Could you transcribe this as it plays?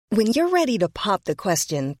When you're ready to pop the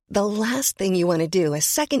question, the last thing you want to do is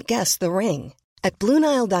second-guess the ring. At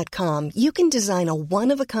BlueNile.com, you can design a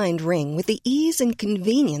one-of-a-kind ring with the ease and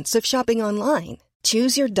convenience of shopping online.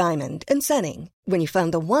 Choose your diamond and setting. When you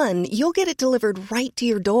find the one, you'll get it delivered right to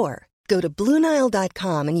your door. Go to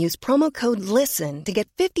BlueNile.com and use promo code LISTEN to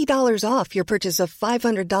get $50 off your purchase of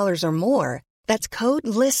 $500 or more. That's code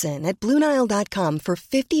LISTEN at BlueNile.com for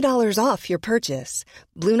 $50 off your purchase.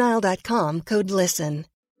 BlueNile.com, code LISTEN.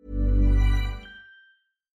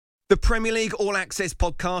 The Premier League All Access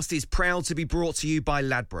podcast is proud to be brought to you by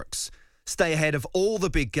Ladbrokes. Stay ahead of all the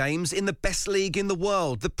big games in the best league in the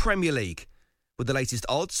world, the Premier League. With the latest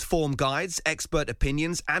odds, form guides, expert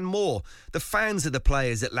opinions and more, the fans are the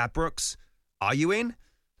players at Ladbrokes. Are you in?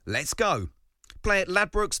 Let's go. Play at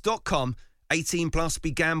ladbrokes.com, 18 plus,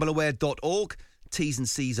 begambleaware.org. T's and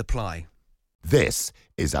C's apply. This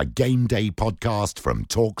is a Game Day podcast from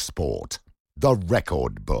TalkSport. The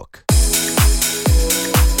Record Book.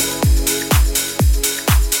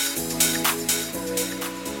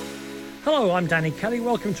 Hello, I'm Danny Kelly.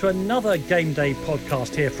 Welcome to another Game Day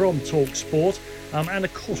podcast here from TalkSport. And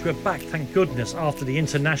of course, we're back, thank goodness, after the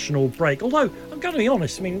international break. Although, I'm going to be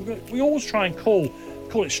honest, I mean, we always try and call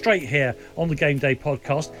it straight here on the Game Day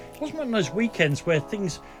podcast. It wasn't one of those weekends where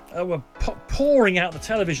things were pouring out the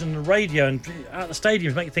television and the radio and out the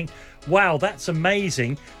stadiums, make you think, wow, that's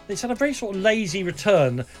amazing. It's had a very sort of lazy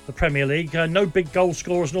return, the Premier League. No big goal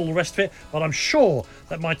scorers and all the rest of it. But I'm sure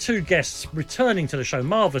that my two guests returning to the show,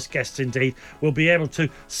 marvellous guests indeed, will be able to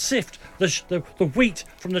sift the wheat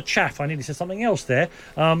from the chaff. I nearly said something else there.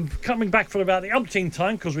 Coming back for about the umpteenth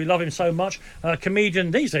time, because we love him so much,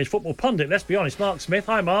 comedian, these days football pundit, let's be honest, Mark Smith.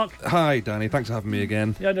 Hi, Mark. Hi, Danny. Thanks for having me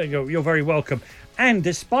again. Yeah, no, you're very welcome. And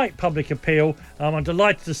despite public appeal, I'm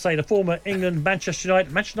delighted to say the former England Manchester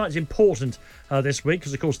United's important this week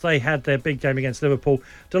because, of course, they had their big game against Liverpool.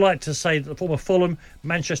 Delighted to say that the former Fulham,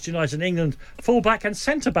 Manchester United and England fullback and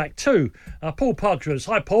centre-back too, Paul Parker.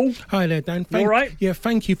 Hi, Paul. Hi there, Dan. You all right? Yeah,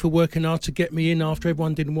 thank you for working hard to get me in after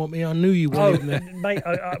everyone didn't want me. I knew you were in there. Mate,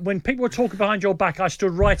 when people were talking behind your back, I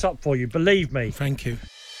stood right up for you, believe me. Thank you.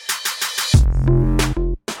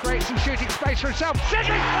 Creates some shooting space for himself.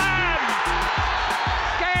 Sigurdsson!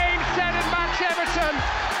 Game, set and match Everton.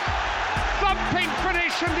 Thumping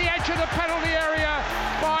finish from the edge of the penalty area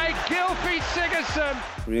by Gylfi Sigurdsson.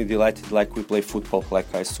 Really delighted, like we play football,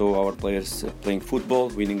 like I saw our players playing football,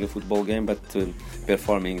 winning a football game, but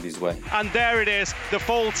performing this way. And there it is, the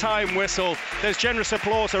full-time whistle. There's generous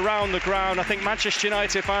applause around the ground. I think Manchester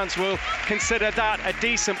United fans will consider that a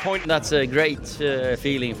decent point. That's a great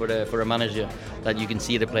feeling for a manager, that you can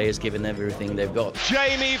see the players giving everything they've got.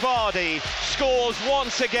 Jamie Vardy scores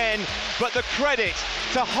once again, but the credit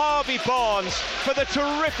to Harvey Barnes for the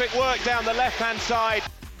terrific work down the left-hand side.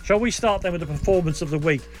 Shall we start then with the performance of the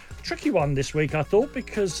week? Tricky one this week, I thought,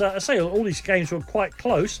 because I say all these games were quite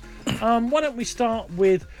close. Why don't we start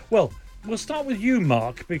with, we'll start with you,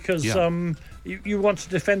 Mark, because you want to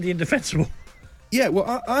defend the indefensible. Yeah,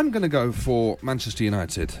 well, I'm going to go for Manchester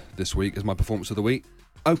United this week as my performance of the week.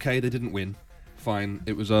 OK, they didn't win. Fine.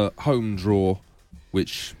 It was a home draw,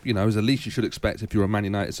 which, you know, is the least you should expect if you're a Man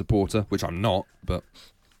United supporter, which I'm not, but...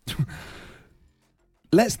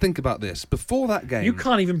 Let's think about this. Before that game... You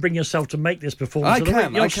can't even bring yourself to make this performance.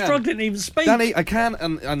 You're struggling to even speak. Danny, I can,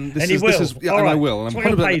 and this is yeah, and right. I will. And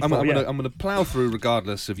I'm going to plough through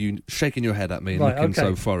regardless of you shaking your head at me and looking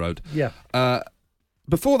so furrowed. Yeah.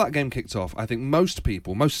 Before that game kicked off, I think most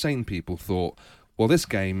sane people thought, well, this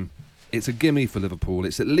game, it's a gimme for Liverpool.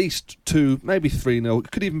 It's at least 2, maybe 3-0.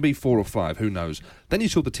 It could even be 4 or 5, who knows. Then you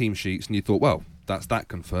saw the team sheets and you thought, well, that's that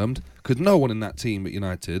confirmed, because no one in that team at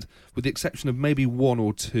United, with the exception of maybe 1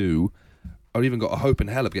 or 2, or even got a hope in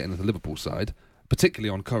hell of getting into the Liverpool side, particularly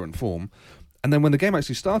on current form. And then when the game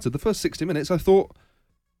actually started, the first 60 minutes, I thought,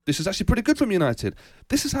 this is actually pretty good from United.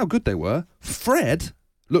 This is how good they were. Fred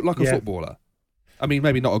looked like a footballer. I mean,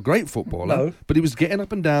 maybe not a great footballer, but he was getting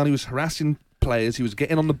up and down, he was harassing players, he was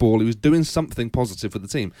getting on the ball, he was doing something positive for the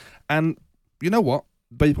team. And you know what?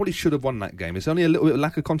 But he probably should have won that game. It's only a little bit of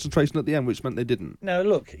lack of concentration at the end, which meant they didn't. Now,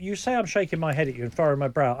 look, you say I'm shaking my head at you and furrowing my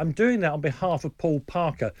brow. I'm doing that on behalf of Paul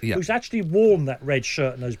Parker, who's actually worn that red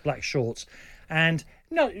shirt and those black shorts. And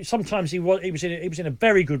sometimes he was in a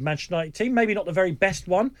very good Manchester United team, maybe not the very best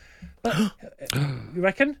one, but you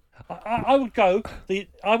reckon? I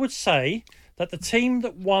would say that the team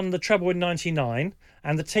that won the treble in ~99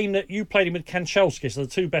 and the team that you played in with Kanchelskis are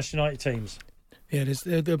the two best United teams. Yeah,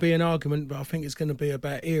 there'll be an argument, but I think it's going to be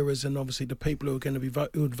about eras and obviously the people who are going to be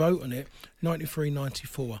who would vote on it. 93,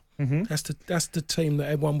 94. Mm-hmm. That's the team that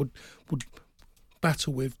everyone would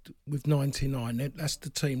battle with 99. That's the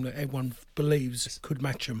team that everyone believes could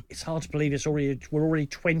match them. It's hard to believe we're already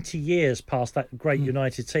 20 years past that great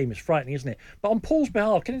United team. It's frightening, isn't it? But on Paul's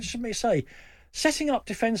behalf, can I just say, setting up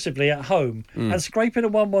defensively at home and scraping a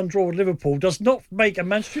 1-1 draw with Liverpool does not make a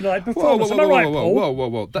Manchester United performance. Am I right, Paul?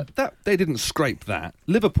 Whoa. That they didn't scrape that.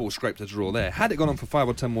 Liverpool scraped a draw there. Had it gone on for 5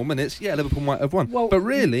 or 10 more minutes, Liverpool might have won. Well, but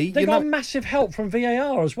really, they got massive help from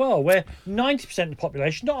VAR as well, where 90% of the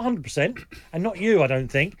population, not 100%, and not you, I don't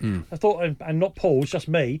think, I thought, and not Paul, it's just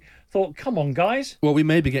me, thought, come on, guys. Well, we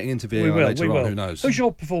may be getting into VAR later on, who knows? Who's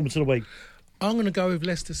your performance of the week? I'm going to go with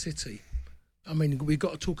Leicester City. I mean, we've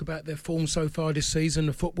got to talk about their form so far this season,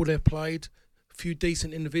 the football they've played, a few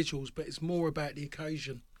decent individuals, but it's more about the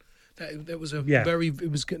occasion. That was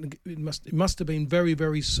it must have been very,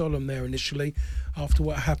 very solemn there initially after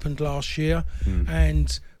what happened last year,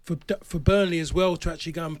 and for Burnley as well to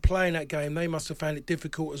actually go and play in that game, they must have found it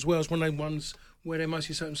difficult as well. As one of the ones where they must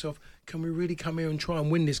have said to themselves, "Can we really come here and try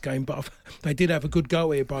and win this game?" But they did have a good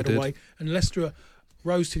go here, by the way, and Leicester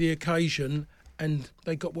rose to the occasion. And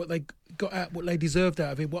they got what they deserved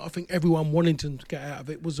out of it. What I think everyone wanted to get out of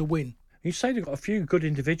it was a win. You say they've got a few good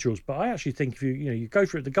individuals, but I actually think if you go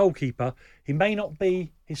for it, the goalkeeper, he may not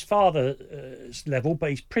be his father's level, but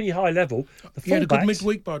he's pretty high level. He had a good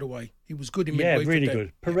midweek, by the way. He was good in midweek. Yeah, really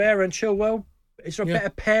good. Pereira and Chilwell. Is there a better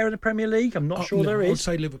pair in the Premier League? I'm not sure there is.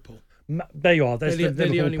 I'd say Liverpool. There you are. There's the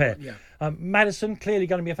Liverpool pair. One, yeah. Maddison, clearly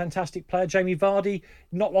going to be a fantastic player. Jamie Vardy,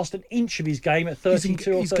 not lost an inch of his game at 32 or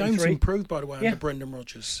 33. His game's improved, by the way, under Brendan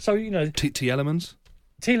Rodgers. So,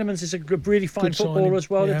 Tielemans is a really fine footballer as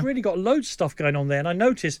well. They've really got loads of stuff going on there. And I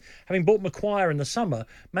noticed, having bought Maguire in the summer,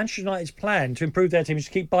 Manchester United's plan to improve their team is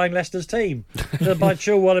to keep buying Leicester's team. They'll buy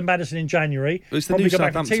Chilwell and Maddison in January. It's the new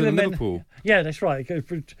Southampton and Liverpool. Yeah, that's right.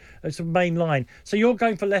 It's a main line. So you're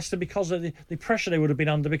going for Leicester because of the pressure they would have been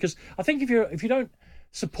under. Because I think if you don't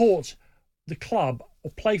support the club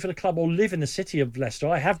or play for the club or live in the city of Leicester,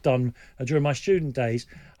 I have done during my student days,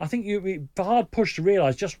 I think you'd be hard pushed to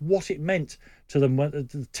realise just what it meant to them,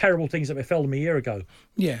 the terrible things that befell them a year ago.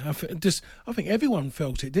 Yeah, I think everyone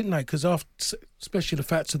felt it, didn't they? Because especially the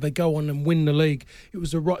fact that they go on and win the league, it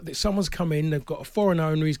was the right that someone's come in, they've got a foreign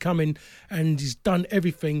owner, he's come in and he's done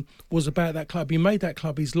everything was about that club. He made that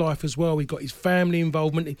club his life as well. He got his family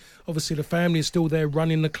involvement. Obviously, the family is still there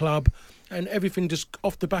running the club. And everything just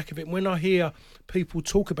off the back of it. When I hear people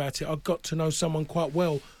talk about it, I've got to know someone quite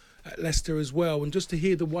well at Leicester as well. And just to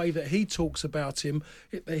hear the way that he talks about him,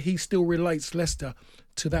 he still relates Leicester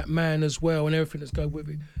to that man as well and everything that's going with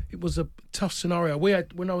it. It was a tough scenario. We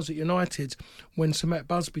had, when I was at United, when Sir Matt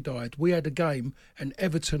Busby died, we had a game and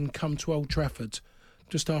Everton come to Old Trafford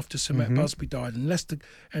just after Sir Matt Busby died, and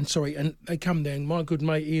and they come there, and my good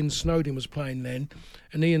mate Ian Snowden was playing then,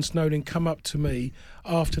 and Ian Snowden come up to me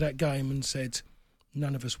after that game and said,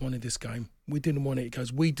 none of us wanted this game. We didn't want it. He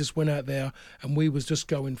goes, we just went out there and we was just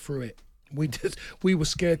going through it. We were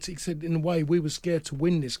scared. He said, in a way, we were scared to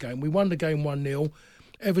win this game. We won the game 1-0.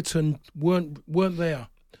 Everton weren't there.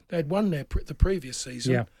 They had won there the previous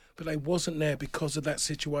season, but they wasn't there because of that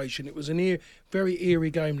situation. It was a very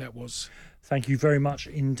eerie game, that was. Thank you very much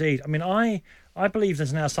indeed. I mean, I believe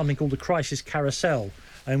there's now something called the crisis carousel,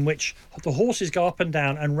 in which the horses go up and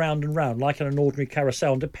down and round like in an ordinary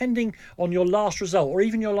carousel. And depending on your last result or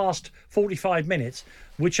even your last 45 minutes,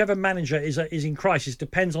 whichever manager is in crisis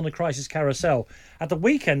depends on the crisis carousel. At the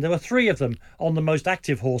weekend, there were 3 of them on the most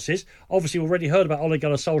active horses. Obviously, we've already heard about Ole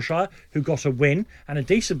Gunnar Solskjaer, who got a win and a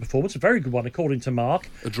decent performance, a very good one, according to Mark.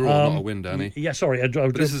 A draw, not a win, Danny. Yeah, sorry. A draw.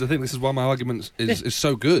 But this is the thing. This is why my argument is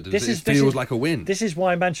so good. It feels like a win. This is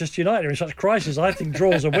why Manchester United are in such crisis. I think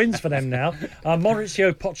draws are wins for them now.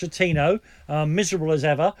 Mauricio Pochettino, miserable as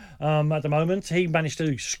ever at the moment. He managed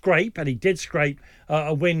to scrape, and he did scrape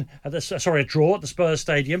a draw at the Spurs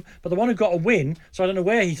Stadium. But the one who got a win, so I don't know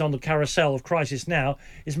where he's on the carousel of crisis now,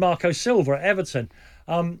 is Marco Silva at Everton.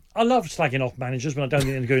 I love slagging off managers when I don't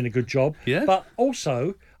think they're doing a good job. Yeah. But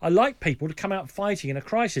also, I like people to come out fighting in a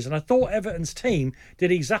crisis. And I thought Everton's team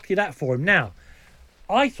did exactly that for him. Now,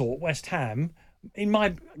 I thought West Ham, in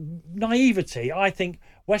my naivety, I think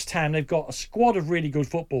West Ham, they've got a squad of really good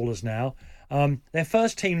footballers now. Their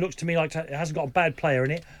first team looks to me like it hasn't got a bad player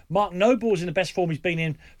in it. Mark Noble's in the best form he's been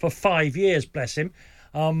in for 5 years, bless him.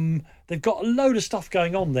 They've got a load of stuff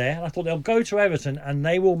going on there, and I thought they'll go to Everton and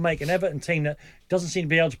they will make an Everton team that doesn't seem to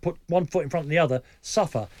be able to put one foot in front of the other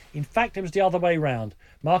suffer. In fact, it was the other way round.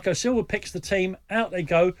 Marco Silva picks the team, out they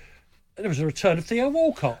go. there was a return of Theo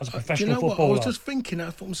Walcott as a professional footballer. What? I was just thinking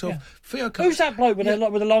that for myself. Theo, who's that bloke with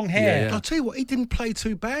the long hair? I'll tell you what, he didn't play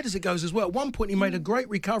too bad as it goes as well. At one point, he made a great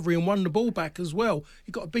recovery and won the ball back as well.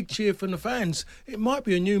 He got a big cheer from the fans. It might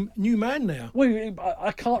be a new man now. Well,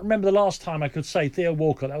 I can't remember the last time I could say Theo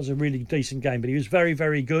Walcott. That was a really decent game, but he was very,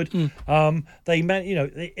 very good. They meant,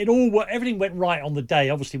 everything went right on the day.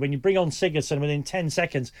 Obviously, when you bring on Sigurdsson, within 10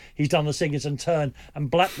 seconds, he's done the Sigurdsson turn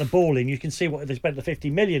and blapped the ball in. You can see what they spent the 50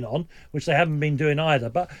 million on, which they haven't been doing either.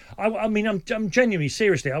 But I'm genuinely,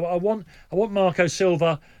 seriously, I want Marco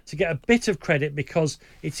Silva to get a bit of credit, because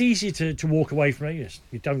it's easy to walk away from it. Yes,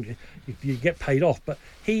 you get paid off, but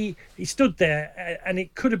he stood there, and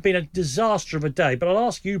it could have been a disaster of a day. But I'll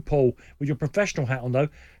ask you, Paul, with your professional hat on though,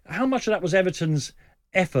 how much of that was Everton's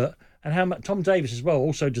effort? And how much Tom Davies as well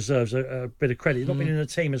also deserves a bit of credit. He's not been in the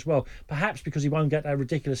team as well, perhaps because he won't get that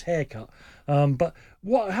ridiculous haircut. But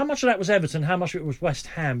how much of that was Everton? How much of it was West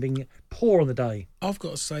Ham being poor on the day? I've got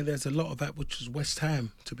to say there's a lot of that which was West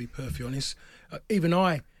Ham, to be perfectly honest. Even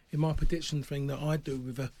I, in my prediction thing that I do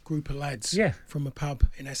with a group of lads from a pub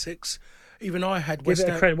in Essex, even I had West Ham.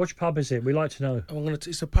 Give it a credit. Which pub is it? We like to know.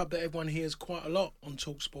 It's a pub that everyone hears quite a lot on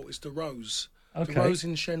TalkSport. It's the Rose. Okay. The Rose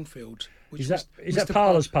in Shenfield. Is that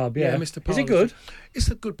Parlour's pub? Yeah, Mr. Parlour's. Is it good? It's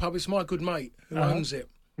a good pub. It's my good mate who owns it.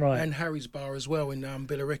 Right. And Harry's Bar as well in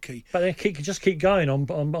Billericay. But they can just keep going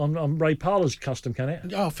on Ray Parlour's custom, can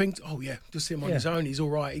it? Oh, just him on his own. He's all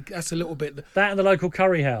right. That's a little bit. That and the local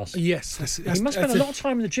curry house. Yes, he must spend a lot of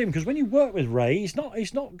time in the gym, because when you work with Ray, he's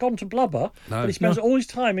not gone to blubber, but he spends all his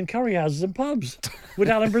time in curry houses and pubs with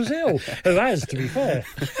Alan Brazil, who has, to be fair.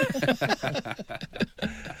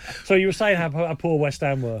 So you were saying how poor West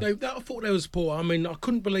Ham were? I thought they was poor. I mean, I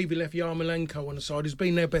couldn't believe he left Yarmolenko on the side. He's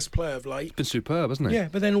been their best player of late. He's been superb, hasn't he? Yeah,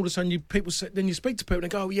 but then all of a sudden you speak to people and they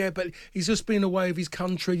go, oh yeah, but he's just been away of his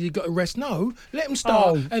country. You've got to rest. No, let him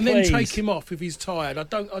start then take him off if he's tired. I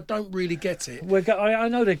don't really get it. I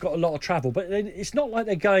know they've got a lot of travel, but it's not like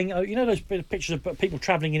they're going. You know those pictures of people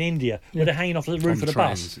travelling in India where they're hanging off the roof of the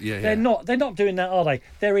bus. They're not doing that, are they?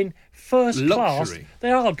 They're in first class.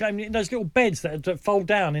 They are going in those little beds that fold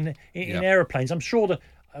down in aeroplanes. I'm sure that.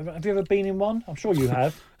 Have you ever been in one? I'm sure you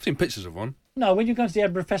have. I've seen pictures of one. No, when you go to the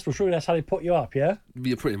Edinburgh Festival, surely that's how they put you up, yeah?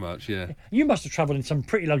 Yeah, pretty much, yeah. You must have travelled in some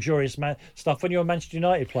pretty luxurious stuff when you were a Manchester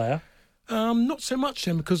United player. Not so much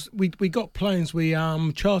then, because we got planes, we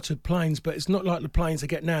chartered planes, but it's not like the planes they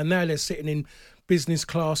get now. Now they're sitting in business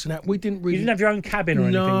class and that. We didn't really. You didn't have your own cabin or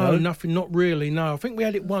anything, No, though? nothing, not really, no. I think we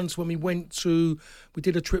had it once when we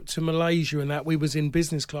did a trip to Malaysia and that. We was in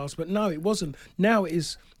business class, but no, it wasn't. Now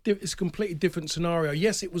it's a completely different scenario.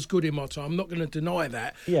 Yes, it was good in my time. I'm not going to deny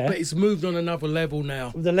that. Yeah. But it's moved on another level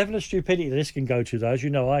now. The level of stupidity that this can go to, though, as you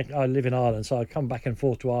know, I live in Ireland, so I come back and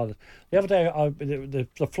forth to Ireland. The other day,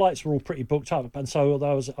 the flights were all pretty booked up, and so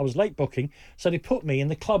I was late booking, so they put me in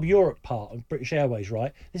the Club Europe part of British Airways,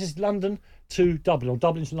 right? This is London to Dublin, or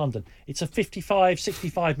Dublin to London. It's a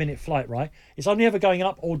 65-minute flight, right? It's only ever going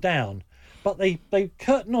up or down. But they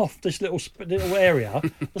curtain off this little area.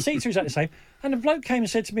 The seats are exactly the same. And the bloke came and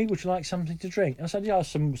said to me, would you like something to drink? And I said, yeah,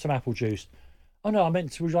 some apple juice. Oh, no, I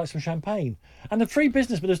meant, would you like some champagne? And the three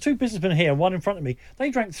businessmen, there's two businessmen here and one in front of me, they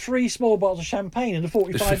drank 3 small bottles of champagne in the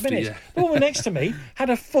 45 minutes. Yeah. The woman next to me had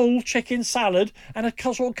a full chicken salad and a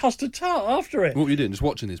sort of custard tart after it. What were you doing, just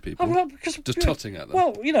watching these people? Just tutting at them?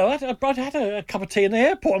 Well, you know, I'd had a cup of tea in the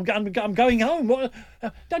airport. I'm going home.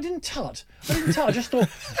 I didn't tut. I just thought,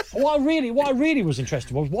 what I really was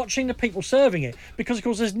interested in was watching the people serving it, because, of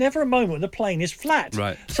course, there's never a moment when the plane is flat.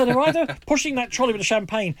 Right. So they're either pushing that trolley with the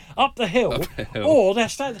champagne up the hill. Or they're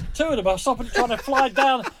two of them are stopping, trying to fly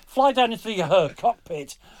down into the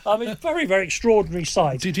cockpit. It's a very, very extraordinary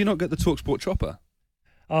sight. Did you not get the TalkSport chopper?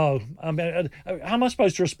 Oh, how am I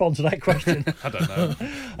supposed to respond to that question? I don't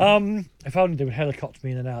know. If only they would helicopter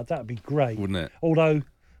me in and out, that would be great. Wouldn't it? Although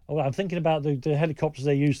I'm thinking about the helicopters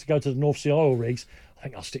they use to go to the North Sea oil rigs. I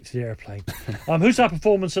think I'll stick to the aeroplane. Who's our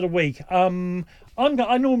performance of the week? I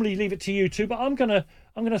normally leave it to you two, but I'm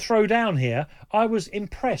gonna throw down here. I was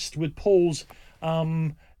impressed with Paul's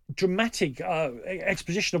dramatic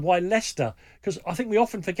exposition of why Leicester, because I think we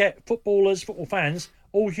often forget football fans,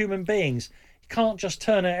 all human beings. You can't just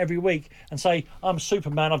turn out every week and say, I'm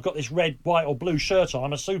Superman, I've got this red, white or blue shirt on,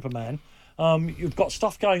 I'm a Superman. You've got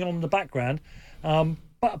stuff going on in the background.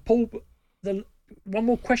 But Paul, one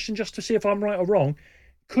more question just to see if I'm right or wrong.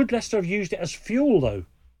 Could Leicester have used it as fuel, though?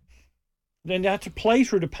 Then they had to play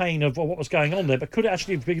through the pain of what was going on there, but could it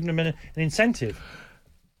actually have given them an incentive?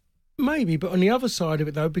 Maybe, but on the other side of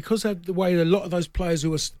it, though, because of the way a lot of those players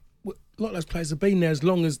who lot of those players have been there as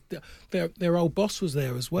long as their old boss was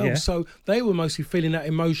there as well. Yeah. So they were mostly feeling that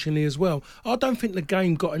emotionally as well. I don't think the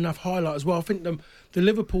game got enough highlight as well. I think the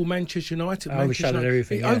Liverpool-Manchester United... Overshadowed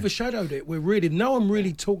everything, It yeah. overshadowed it. No one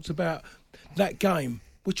really talked about that game,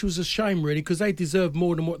 which was a shame, really, because they deserved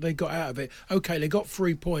more than what they got out of it. OK, they got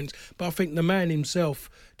 3 points, but I think the man himself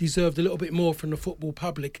deserved a little bit more from the football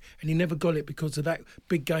public, and he never got it because of that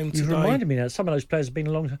big game today. You've reminded me now, some of those players have been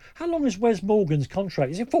a long time. How long is Wes Morgan's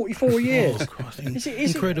contract? Is it 44 years? Oh, Christ, Is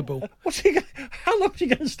incredible. How long is he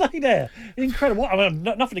going to stay there? Incredible. I mean,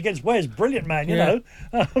 nothing against Wes, brilliant man, you know.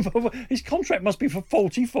 But his contract must be for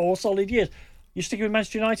 44 solid years. You sticking with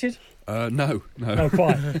Manchester United? No. No,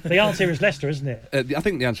 quite. The answer is Leicester, isn't it? I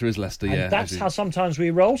think the answer is Leicester, And yeah. that's how sometimes we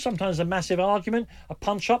roll. Sometimes a massive argument, a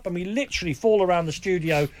punch-up, and we literally fall around the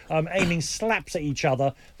studio aiming slaps at each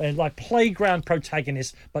other like playground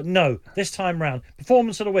protagonists. But no, this time round,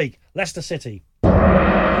 performance of the week, Leicester City. And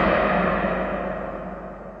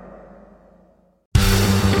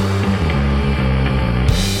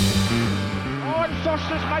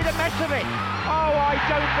Foster's made a mess of it. Oh, I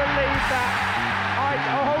don't believe that.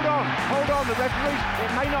 Hold on. The referees,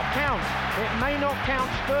 it may not count. It may not count.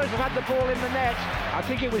 Spurs have had the ball in the net. I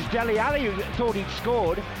think it was Dele Alli who thought he'd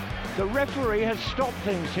scored. The referee has stopped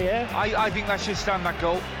things here. I think that should stand that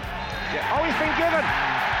goal. Oh, it's been given.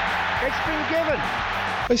 It's been given.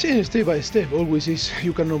 I think step by step. Always is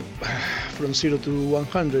you cannot from 0 to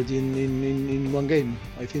 100 in one game.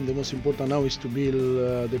 I think the most important now is to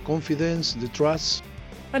build the confidence, the trust.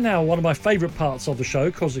 And now one of my favourite parts of the show,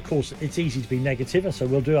 because of course it's easy to be negative, and so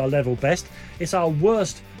we'll do our level best. It's our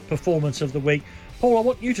worst performance of the week. Paul, I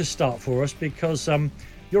want you to start for us because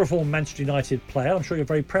you're a former Manchester United player. I'm sure you're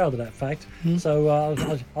very proud of that fact. So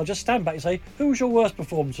I'll just stand back and say, who was your worst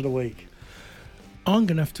performance of the week? I'm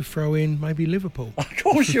going to have to throw in maybe Liverpool. Of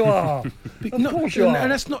course you are. Of course you are.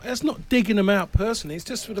 And that's not digging them out personally. It's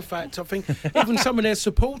just for the fact I think even some of their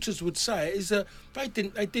supporters would say it, is that they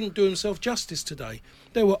didn't do themselves justice today.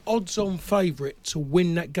 They were odds-on favourite to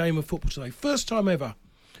win that game of football today. First time ever.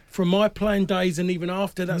 From my playing days and even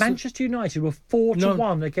after that. Manchester United were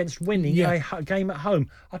 4-1 against winning a game at home.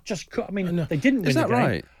 They didn't win the game. Is that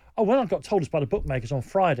right? Oh, when I got told this by the bookmakers on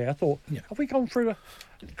Friday, I thought, have we gone through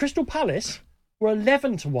Crystal Palace were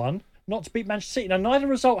 11-1 not to beat Manchester City. Now, neither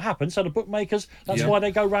result happened, so the bookmakers, that's why they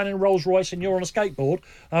go round in Rolls Royce and you're on a skateboard.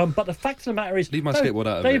 But the fact of the matter is... Leave my skateboard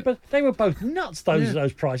out of it. They were both nuts,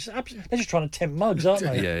 those prices. They're just trying to tempt mugs, aren't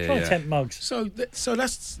they? Trying to tempt mugs. So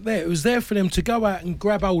that's there. It was there for them to go out and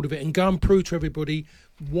grab hold of it and go and prove to everybody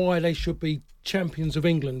why they should be champions of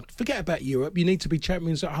England. Forget about Europe. You need to be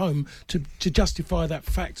champions at home to justify that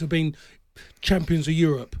fact of being champions of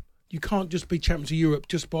Europe. You can't just be champions of Europe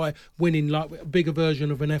just by winning like a bigger version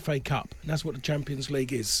of an FA Cup. And that's what the Champions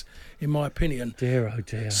League is, in my opinion. Dear, oh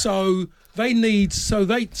dear. So they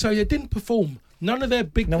didn't perform. None of their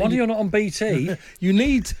big. No wonder you're not on BT. You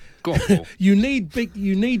need the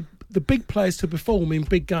big players to perform in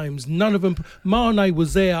big games. None of them. Mane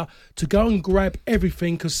was there to go and grab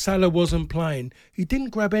everything because Salah wasn't playing. He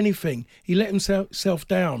didn't grab anything. He let himself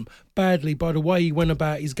down badly by the way he went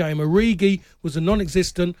about his game. Origi was a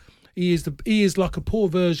non-existent. He is like a poor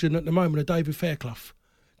version at the moment of David Fairclough,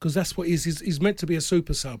 because that's what he is. He's meant to be a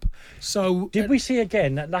super sub. So did we see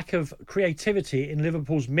again that lack of creativity in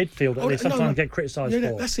Liverpool's midfield that they sometimes get criticised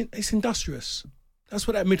for? It's industrious. That's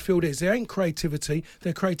what that midfield is. There ain't creativity.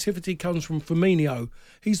 Their creativity comes from Firmino.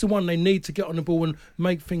 He's the one they need to get on the ball and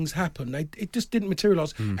make things happen. It just didn't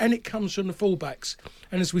materialise. And it comes from the fullbacks.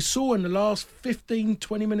 And as we saw in the last 15,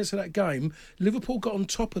 20 minutes of that game, Liverpool got on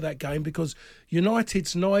top of that game because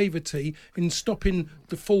United's naivety in stopping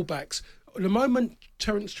the fullbacks. The moment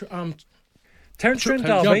Terence Trent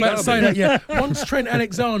D'Arby... Once Trent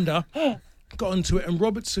Alexander... got into it, and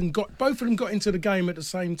Robertson both of them got into the game at the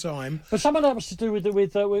same time. But some of that was to do with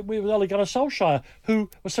Ole Gunnar Solskjaer, who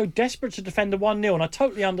was so desperate to defend the 1-0, and I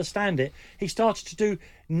totally understand it. He started to do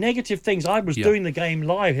negative things. I was doing the game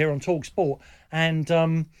live here on Talk Sport, and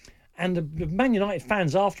the Man United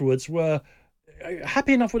fans afterwards were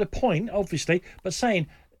happy enough with a point, obviously, but saying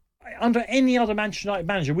under any other Manchester United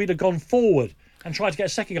manager, we'd have gone forward and tried to get a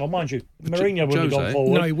second goal. Mind you, Mourinho wouldn't have gone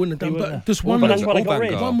forward. No, he wouldn't have done. But just one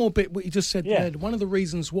more bit, what you just said there. One of the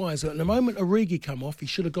reasons why is that at the moment Origi come off, he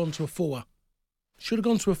should have gone to a 4.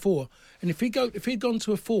 And if he'd gone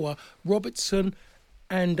to a 4, Robertson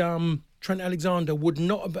and Trent Alexander would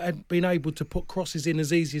not have been able to put crosses in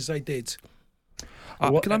as easy as they did.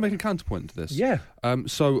 Can I make a counterpoint to this? Yeah.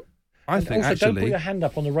 So I think also, don't put your hand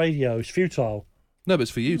up on the radio. It's futile. No, but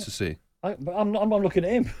it's for you to see. But I'm not looking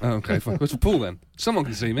at him. Oh, okay, fine. It's for Paul then. Someone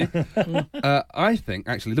can see me. I think,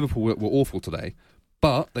 actually, Liverpool were awful today,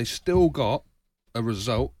 But they still got a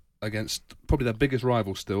result against probably their biggest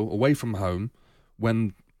rival still, away from home,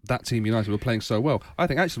 when that team United were playing so well. I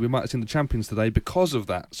think actually we might have seen the champions today because of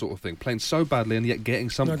that sort of thing, playing so badly and yet getting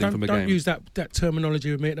something from a game. Don't use that terminology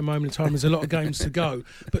with me at the moment in time. There's a lot of games to go.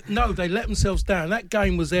 But no, they let themselves down. That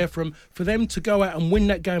game was there for them to go out and win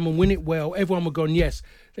that game and win it well. Everyone would have gone, yes.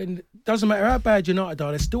 Then it doesn't matter how bad United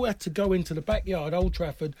are, they still had to go into the backyard, Old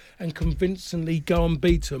Trafford, and convincingly go and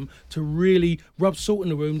beat them to really rub salt in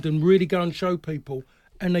the wound and really go and show people.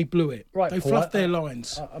 And they blew it. Right, they Paul, fluffed their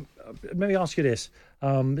lines. Let me ask you this.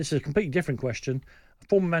 This is a completely different question. A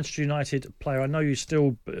former Manchester United player, I know you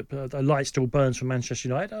still, the light still burns from Manchester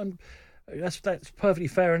United. That's perfectly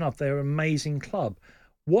fair enough. They're an amazing club.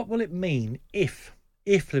 What will it mean if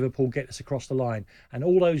Liverpool get us across the line and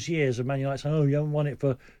all those years of Man United saying, you haven't won it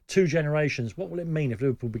for 2 generations, what will it mean if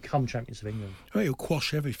Liverpool become champions of England? Well, it'll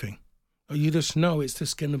quash everything. You just know it's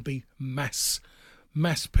just going to be mass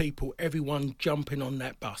people, everyone jumping on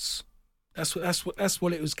that bus. That's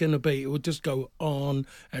what it was going to be. It would just go on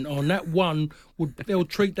and on. They'll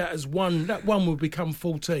treat that as one. That one will become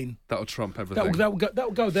 14. That'll trump everything.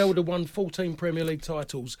 That'll go. They would have won 14 Premier League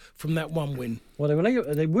titles from that one win. Well,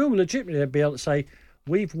 they will legitimately be able to say,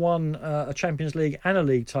 we've won a Champions League and a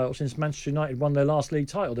league title since Manchester United won their last league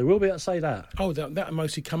title. They will be able to say that. Oh, that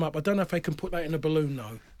mostly come up. I don't know if they can put that in a balloon,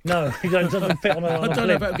 though. No, it doesn't fit on a I don't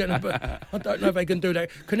know if they can do that.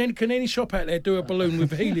 Can any shop out there do a balloon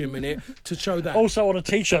with helium in it to show that? Also on a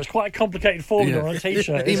T-shirt. It's quite a complicated formula on a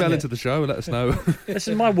T-shirt. Email into the show and let us know. This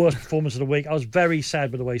is my worst performance of the week. I was very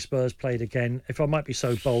sad with the way Spurs played again. If I might be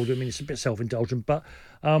so bold, I mean, it's a bit self-indulgent, but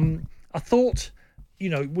I thought, we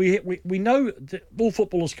know that all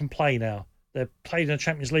footballers can play now. They're played in a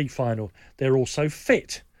Champions League final. They're also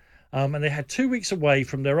fit. And they had 2 weeks away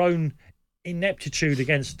from their own ineptitude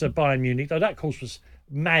against Bayern Munich, though that, of course, was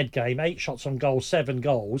a mad game. 8 shots on goal, 7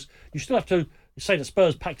 goals. You still have to say that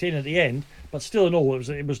Spurs packed in at the end, but still in all,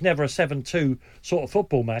 it was never a 7-2 sort of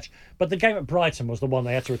football match. But the game at Brighton was the one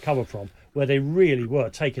they had to recover from, where they really were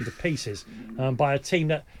taken to pieces by a team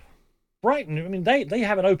that Brighton, I mean, they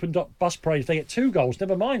have an open bus parade if they get 2 goals,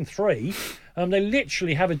 never mind 3. They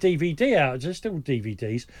literally have a DVD out. There's still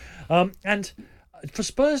DVDs. And for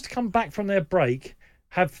Spurs to come back from their break,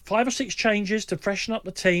 have 5 or 6 changes to freshen up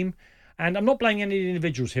the team, and I'm not blaming any of the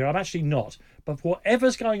individuals here, I'm actually not, but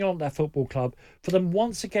whatever's going on at that football club, for them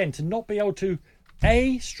once again to not be able to,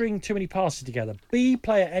 A, string too many passes together, B,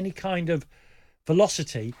 play at any kind of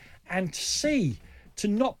velocity, and C, to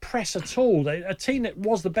not press at all. A team that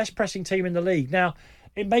was the best pressing team in the league. Now,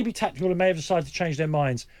 it may be tactical, they may have decided to change their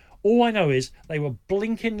minds. All I know is they were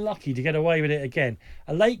blinking lucky to get away with it again.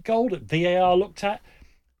 A late goal that VAR looked at,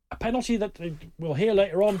 a penalty that we'll hear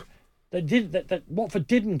later on that Watford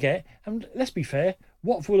didn't get. And let's be fair,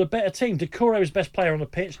 Watford were a better team. Doucouré was best player on the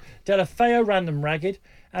pitch. Deulofeu ran them ragged.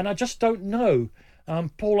 And I just don't know.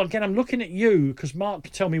 Paul, again, I'm looking at you because Mark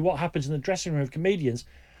can tell me what happens in the dressing room of comedians.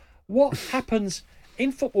 What happens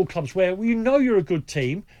in football clubs where you know you're a good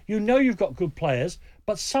team, you know you've got good players,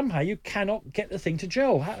 but somehow you cannot get the thing to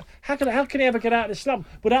gel? How can he ever get out of this slump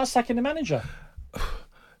without sacking the manager?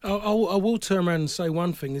 I will turn around and say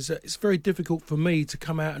one thing, is that it's very difficult for me to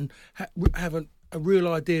come out and have a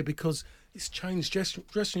real idea, because it's changed.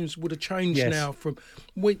 Dressing rooms would have changed now.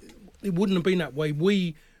 It wouldn't have been that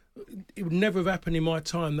way. It would never have happened in my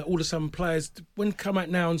time that all of a sudden players wouldn't come out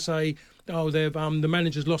now and say, they've the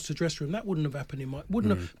manager's lost the dressing room. That wouldn't have happened in my...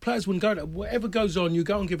 Players wouldn't go there. Whatever goes on, you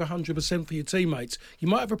go and give 100% for your teammates. You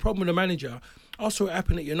might have a problem with a manager. I saw it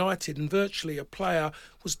happen at United, and virtually a player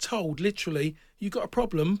was told, literally, you got a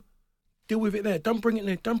problem, deal with it there. Don't bring it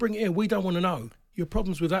in. Don't bring it here. We don't want to know. Your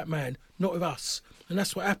problem's with that man, not with us. And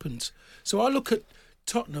that's what happens. So I look at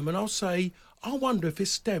Tottenham and I'll say, I wonder if it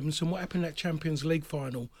stems from what happened at Champions League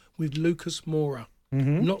final with Lucas Moura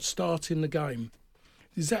not starting the game.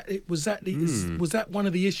 Was that one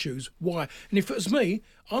of the issues? Why? And if it was me,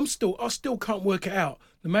 I still can't work it out.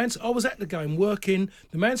 I was at the game working.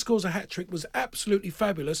 The man scores a hat-trick, was absolutely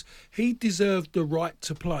fabulous. He deserved the right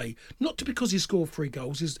to play. Not because he scored 3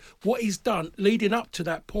 goals, is what he's done leading up to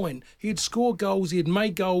that point. He had scored goals, he had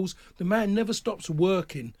made goals. The man never stops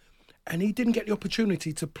working. And he didn't get the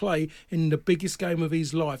opportunity to play in the biggest game of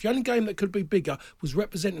his life. The only game that could be bigger was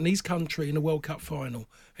representing his country in a World Cup final.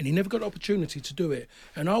 And he never got the opportunity to do it.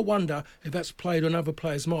 And I wonder if that's played on other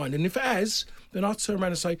players' mind. And if it has, then I'd turn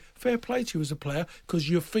around and say, fair play to you as a player, because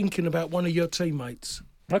you're thinking about one of your teammates.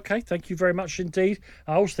 Okay, thank you very much indeed.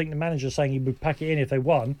 I also think the manager saying he would pack it in if they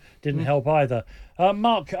won didn't help either.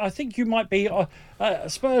 Mark, I think you might be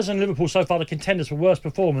Spurs and Liverpool so far the contenders for worst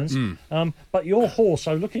performance. But your horse,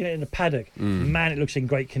 so looking at it in the paddock, man, it looks in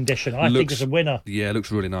great condition. I think it's a winner. Yeah, it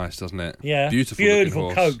looks really nice, doesn't it? Yeah,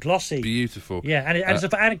 beautiful coat, glossy, beautiful. Yeah,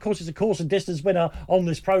 and of course it's a course and distance winner on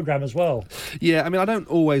this programme as well. Yeah, I mean, I don't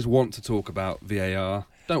always want to talk about VAR.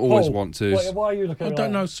 Don't always want to. Why are you looking? I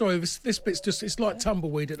don't know. Sorry, this bit's just—it's like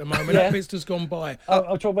tumbleweed at the moment. That bit's just gone by.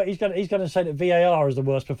 I'm talking about. He's going to say that VAR is the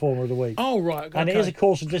worst performer of the week. Oh right, okay. And it is a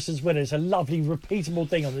course and distance winner. It's a lovely, repeatable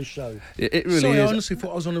thing on this show. It really Sorry, is. I honestly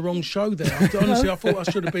thought I was on the wrong show there. Honestly, I thought I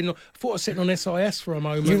should have been. I thought I was sitting on SIS for a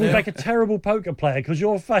moment. You would make a terrible poker player because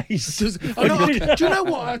your face. Do you know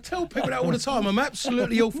what? I tell people that all the time. I'm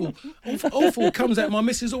absolutely awful. Awful comes out. My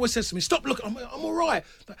missus always says to me, "Stop looking. I'm all right."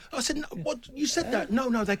 I said, no, "What? You said that? No,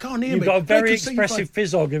 they can't hear me." You've got a very expressive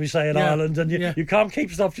physog, we say in Ireland, and you can't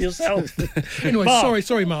keep stuff to yourself. Anyway,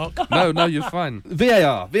 sorry, Mark. No, you're fine.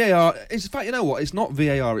 VAR. It's, in fact, you know what? It's not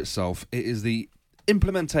VAR itself. It is the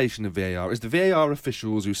implementation of VAR. It's the VAR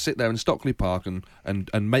officials who sit there in Stockley Park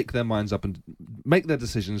and make their minds up and make their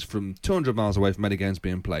decisions from 200 miles away from any games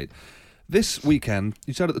being played. This weekend,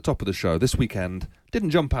 you said at the top of the show, this weekend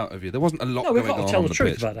didn't jump out of you. There wasn't a lot going on on the pitch. No, we've got to tell the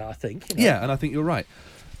truth about that, I think. Yeah, and I think you're right.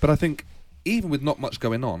 But I think even with not much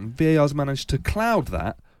going on, VAR's managed to cloud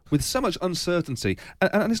that with so much uncertainty.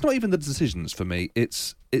 And it's not even the decisions for me.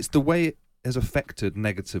 It's the way it has affected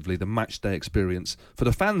negatively the match day experience for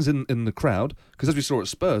the fans in the crowd. Because as we saw at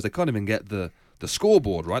Spurs, they can't even get the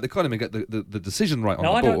scoreboard right. They can't even get the decision right on the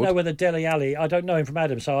board. I don't know whether Dele Alli, I don't know him from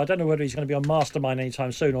Adam, so I don't know whether he's going to be on Mastermind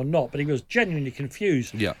anytime soon or not, but he was genuinely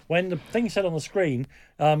confused when the thing said on the screen,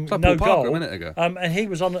 no Paul Parker goal, a minute ago. And he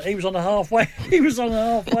was on the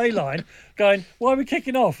halfway line going, why are we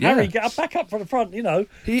kicking off? Harry, get back up from the front, you know.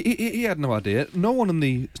 He had no idea. No one in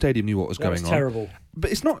the stadium knew what was going on. That was terrible. But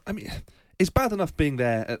it's not, I mean, it's bad enough being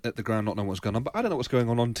there at the ground, not knowing what's going on, but I don't know what's going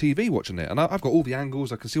on TV watching it. And I've got all the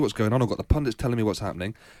angles, I can see what's going on, I've got the pundits telling me what's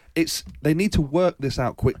happening. They need to work this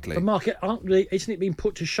out quickly. But Mark, isn't it being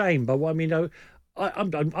put to shame by what I mean, though? I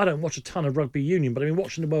don't watch a ton of rugby union, but I mean,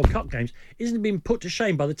 watching the World Cup games, isn't it being put to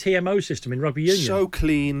shame by the TMO system in rugby union? So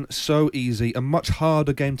clean, so easy, a much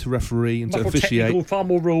harder game to referee and much to officiate. Technical, far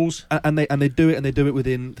more rules. And they do it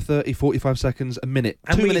within 30, 45 seconds, a minute,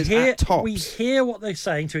 and 2 minutes at tops. We hear what they're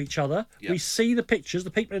saying to each other. Yep. We see the pictures.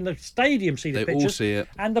 The people in the stadium see the pictures. They all see it.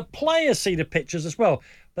 And the players see the pictures as well.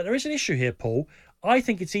 But there is an issue here, Paul. I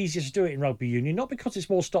think it's easier to do it in rugby union, not because it's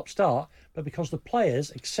more stop-start, but because the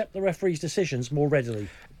players accept the referee's decisions more readily.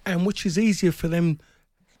 And which is easier for them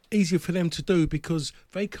to do because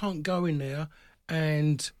they can't go in there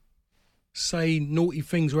and say naughty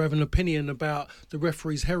things or have an opinion about the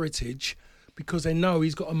referee's heritage because they know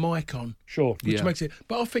he's got a mic on. Sure. Which makes it.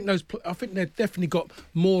 But I think they've definitely got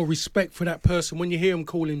more respect for that person. When you hear him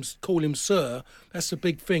call him sir, that's a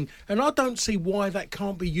big thing. And I don't see why that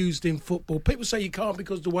can't be used in football. People say you can't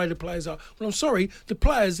because of the way the players are. Well, I'm sorry, the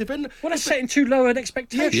players. They're setting too low an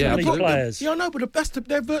expectation on these players. Yeah, I know, but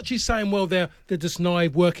they're virtually saying, well, they're just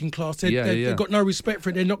naive, working class. They've got no respect for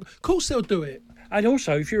it. They're not. Of course, they'll do it. And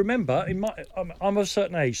also, if you remember, I'm of a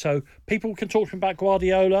certain age, so people can talk to me about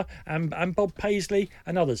Guardiola and Bob Paisley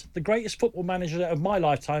and others. The greatest football manager of my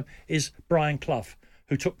lifetime is Brian Clough,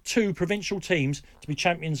 who took 2 provincial teams to be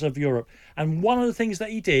champions of Europe. And one of the things that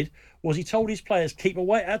he did was he told his players, keep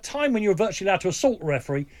away, at a time when you were virtually allowed to assault the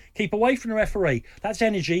referee, keep away from the referee. That's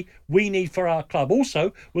energy we need for our club.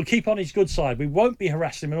 Also, we'll keep on his good side. We won't be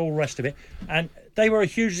harassing him and all the rest of it. And they were a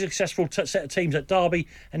hugely successful set of teams at Derby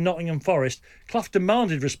and Nottingham Forest. Clough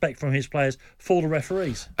demanded respect from his players for the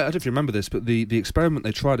referees. I don't know if you remember this, but the experiment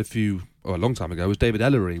they tried a long time ago was David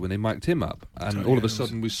Ellery when they mic'd him up. And Tony all of a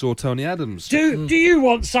sudden we saw Tony Adams. Do you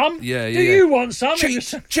want some? Yeah. Do you want some?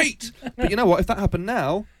 Cheat! But you know what? If that happened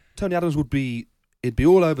now, Tony Adams would be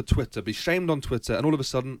all over Twitter, be shamed on Twitter, and all of a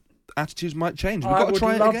sudden attitudes might change. We've got to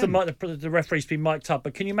try it again. I would love the referees to be mic'd up,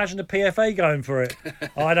 but can you imagine the PFA going for it?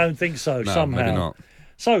 I don't think so, no, somehow. Maybe not.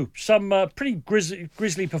 So, some pretty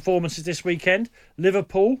grisly performances this weekend.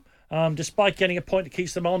 Liverpool, despite getting a point that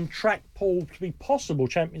keeps them on track, Paul, to be possible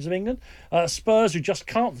champions of England. Spurs, who just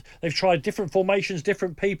can't. They've tried different formations,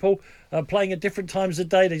 different people, playing at different times of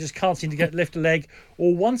the day. They just can't seem to lift a leg.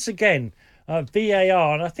 Or once again,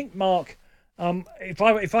 VAR. And I think, Mark, I'm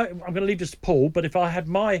going to leave this to Paul, but if I had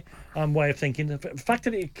my way of thinking, the fact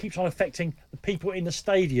that it keeps on affecting the people in the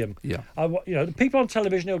stadium, the people on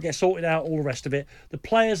television will get sorted out, all the rest of it. The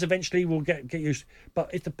players eventually will get used. But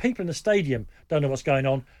if the people in the stadium don't know what's going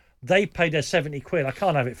on, They paid their 70 quid. I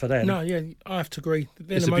can't have it for them. No, yeah, I have to agree.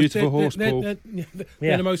 It's a beautiful horse, Paul. They're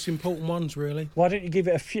the most important ones, really. Why don't you give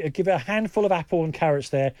it a handful of apple and carrots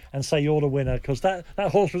there and say you're the winner? Because that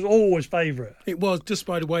horse was always favourite. It was, just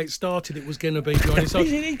by the way it started, it was going to be, Johnny. So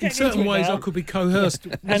in certain ways, I could be coerced.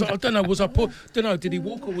 I don't know, did he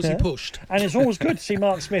walk or was he pushed? And it's always good to see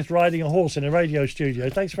Mark Smith riding a horse in a radio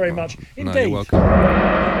studio. Thanks very much indeed. No, you're welcome.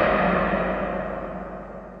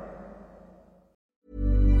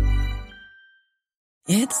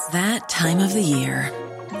 It's that time of the year.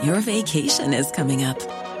 Your vacation is coming up.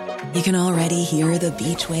 You can already hear the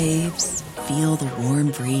beach waves, feel the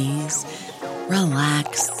warm breeze,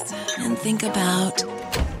 relax, and think about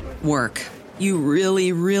work. You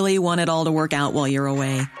really, really want it all to work out while you're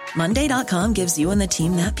away. Monday.com gives you and the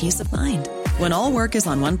team that peace of mind. When all work is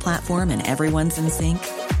on one platform and everyone's in sync,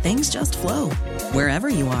 things just flow. Wherever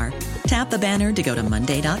you are, tap the banner to go to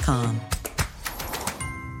Monday.com.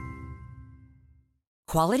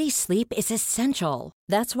 Quality sleep is essential.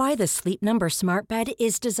 That's why the Sleep Number Smart Bed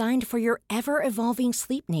is designed for your ever-evolving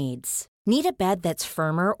sleep needs. Need a bed that's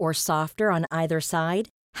firmer or softer on either side?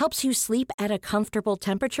 Helps you sleep at a comfortable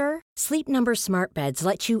temperature? Sleep Number Smart Beds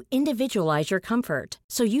let you individualize your comfort,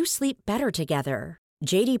 so you sleep better together.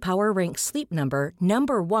 J.D. Power ranks Sleep Number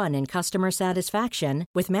number 1 in customer satisfaction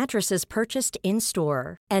with mattresses purchased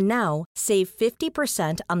in-store. And now, save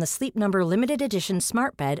 50% on the Sleep Number Limited Edition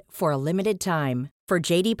Smart Bed for a limited time. For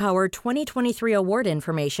J.D. Power 2023 award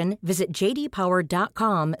information, visit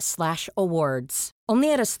jdpower.com/awards.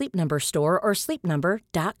 Only at a Sleep Number store or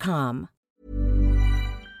sleepnumber.com.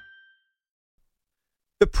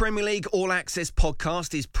 The Premier League All Access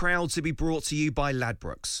podcast is proud to be brought to you by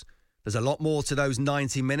Ladbrokes. There's a lot more to those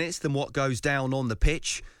 90 minutes than what goes down on the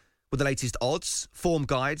pitch. With the latest odds, form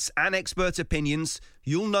guides and expert opinions,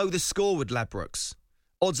 you'll know the score with Ladbrokes.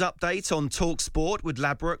 Odds update on Talk Sport with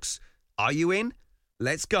Ladbrokes. Are you in?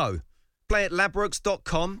 Let's go. Play at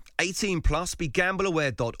ladbrokes.com, 18 plus,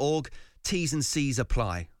 begambleaware.org. T's and C's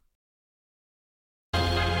apply.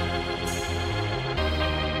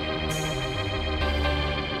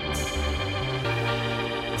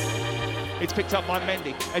 It's picked up by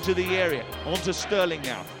Mendy, edge of the area, onto Sterling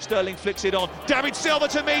now. Sterling flicks it on, David Silva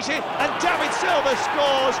to meet it, and David Silva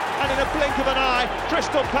scores, and in a blink of an eye,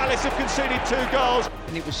 Crystal Palace have conceded 2 goals.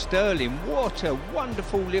 And it was Sterling, what a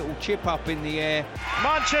wonderful little chip up in the air.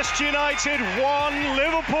 Manchester United 1,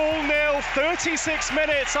 Liverpool 0, 36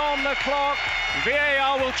 minutes on the clock.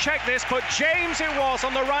 VAR will check this, but James it was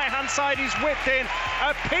on the right-hand side, he's whipped in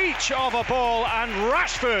a peach of a ball, and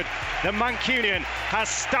Rashford, the Mancunian, has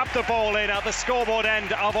stabbed the ball in at the scoreboard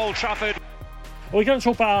end of Old Trafford. We're going to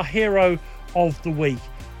talk about our hero of the week.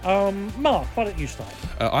 Mark, why don't you start?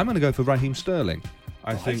 I'm going to go for Raheem Sterling.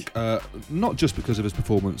 I think not just because of his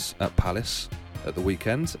performance at Palace at the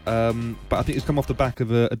weekend, but I think he's come off the back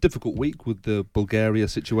of a difficult week with the Bulgaria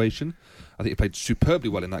situation. I think he played superbly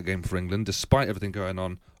well in that game for England, despite everything going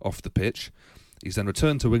on off the pitch. He's then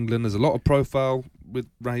returned to England. There's a lot of profile with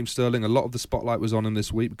Raheem Sterling. A lot of the spotlight was on him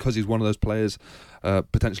this week because he's one of those players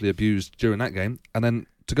potentially abused during that game. And then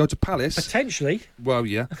to go to Palace... Potentially? Well,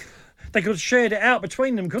 yeah. They could have shared it out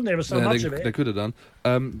between them, couldn't they? There was so much of it. They could have done.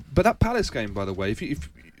 But that Palace game, by the way, if you've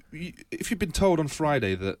been told on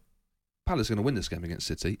Friday that Palace are going to win this game against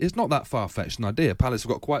City, it's not that far-fetched an idea. Palace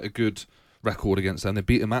have got quite a good record against them. They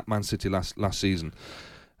beat them at Man City last season.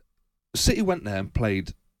 City went there and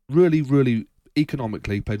played really, really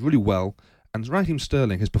economically, played really well. And Raheem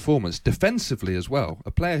Sterling, his performance defensively as well,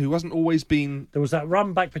 a player who hasn't always been... There was that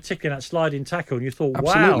run back, particularly that sliding tackle, and you thought,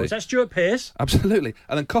 Absolutely. wow, is that Stuart Pearce? Absolutely.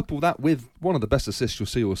 And then couple that with one of the best assists you'll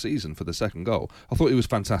see all season for the second goal. I thought he was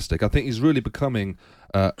fantastic. I think he's really becoming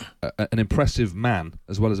an impressive man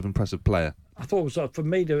as well as an impressive player. I thought it was, for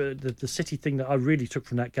me, the City thing that I really took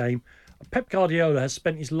from that game. Pep Guardiola has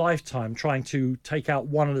spent his lifetime trying to take out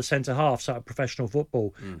one of the centre-halves out of professional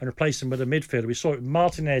football and replace them with a midfielder. We saw it with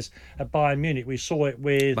Martinez at Bayern Munich. We saw it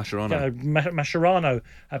with Mascherano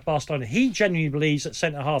at Barcelona. He genuinely believes that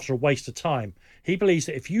centre-halves are a waste of time. He believes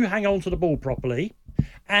that if you hang on to the ball properly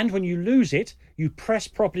and when you lose it, you press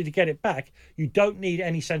properly to get it back, you don't need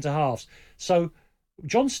any centre-halves. So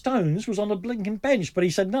John Stones was on the blinking bench, but he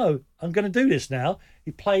said, no, I'm going to do this now. He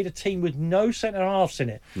played a team with no centre-halves in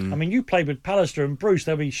it. I mean, you played with Pallister and Bruce,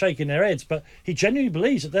 they'll be shaking their heads, but he genuinely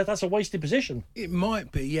believes that that's a wasted position. It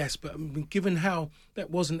might be, yes, but given how that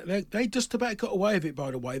wasn't... They just about got away with it, by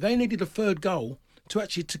the way. They needed a third goal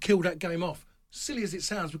to kill that game off. Silly as it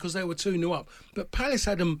sounds, because they were 2-0 up. But Palace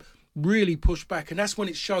had them really pushed back, and that's when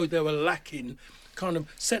it showed they were lacking kind of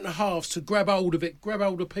centre-halves to grab hold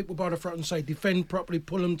of people by the front and say, defend properly,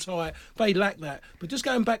 pull them tight. They lack that. But just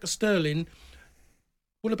going back to Sterling,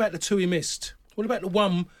 What about the two he missed? What about the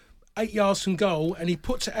one 8 yards from goal and he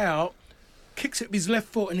puts it out, kicks it with his left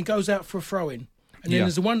foot and he goes out for a throw-in? And then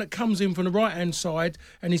there's the one that comes in from the right-hand side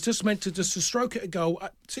and he's just meant to stroke it a goal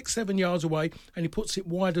 6-7 yards away and he puts it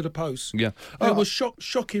wide of the post. Yeah. There was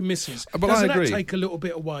shocking misses. But Doesn't I agree. that take a little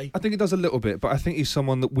bit away? I think it does a little bit, but I think he's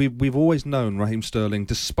someone that we've always known, Raheem Sterling,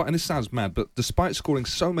 despite, and this sounds mad, but despite scoring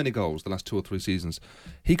so many goals the last 2 or 3 seasons,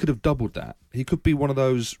 he could have doubled that. He could be one of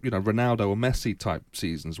those, Ronaldo or Messi type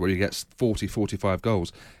seasons where he gets 40, 45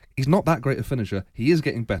 goals. He's not that great a finisher. He is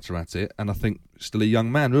getting better at it, and I think still a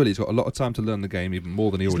young man, really. He's got a lot of time to learn the game, even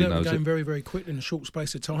more than he already knows. He's going it. very, very quick in a short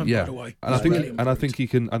space of time, yeah. by the way. And I think he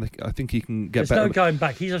can. I think he can get There's better. no going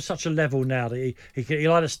back. He's at such a level now that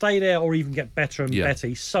he'll either stay there or even get better and better.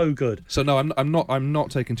 He's so good. So no, I'm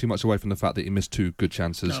not taking too much away from the fact that he missed 2 good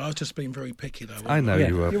chances. No, I was just being very picky though. I know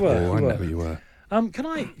you were, Paul. I know you were. Can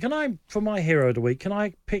I for my hero of the week? Can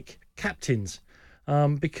I pick captains?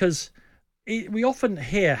 Because we often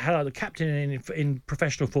hear how the captain in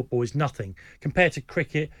professional football is nothing compared to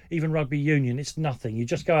cricket, even rugby union. It's nothing. You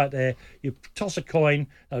just go out there, you toss a coin.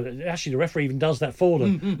 Actually, the referee even does that for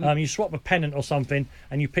them. You swap a pennant or something,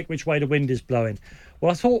 and you pick which way the wind is blowing.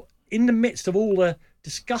 Well, I thought in the midst of all the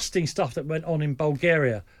disgusting stuff that went on in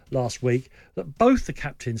Bulgaria last week, that both the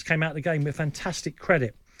captains came out of the game with fantastic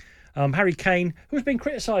credit. Harry Kane, who has been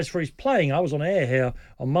criticised for his playing. I was on air here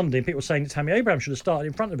on Monday, and people were saying that Tammy Abraham should have started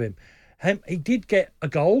in front of him. He did get a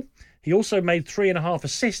goal. He also made 3.5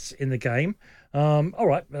 assists in the game. All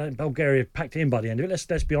right, Bulgaria packed it in by the end of it.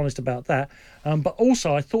 Let's be honest about that. But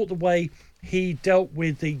also, I thought the way he dealt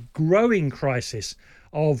with the growing crisis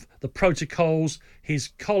of the protocols, his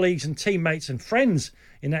colleagues and teammates and friends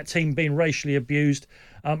in that team being racially abused.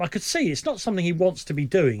 I could see it's not something he wants to be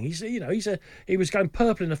doing. He was going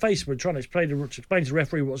purple in the face when trying to explain to the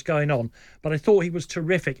referee what was going on. But I thought he was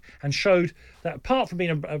terrific and showed that apart from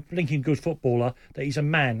being a blinking good footballer, that he's a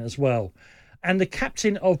man as well. And the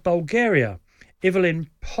captain of Bulgaria, Ivelin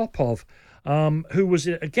Popov, who was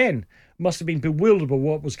again must have been bewildered by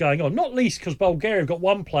what was going on, not least because Bulgaria got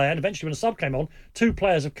one player, and eventually when the sub came on, 2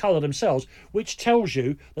 players of colour themselves, which tells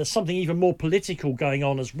you there's something even more political going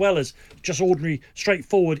on as well as just ordinary,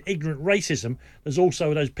 straightforward, ignorant racism. There's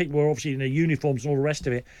also those people who are obviously in their uniforms and all the rest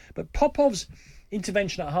of it. But Popov's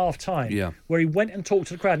intervention at half-time, where he went and talked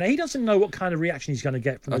to the crowd. Now, he doesn't know what kind of reaction he's going to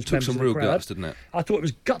get from those members of the crowd. It took some real guts, didn't it? I thought it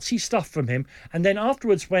was gutsy stuff from him. And then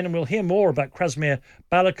afterwards, and we'll hear more about Krasimir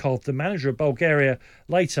Balakov, the manager of Bulgaria,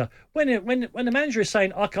 later, when the manager is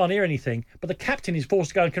saying, I can't hear anything, but the captain is forced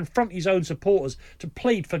to go and confront his own supporters to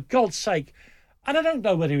plead, for God's sake. And I don't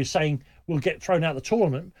know whether he was saying, we'll get thrown out of the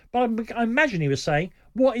tournament, but I imagine he was saying,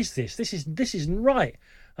 what is this? This isn't right.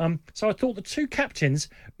 So I thought the 2 captains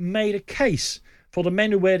made a case for the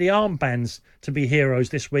men who wear the armbands to be heroes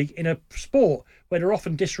this week in a sport where they're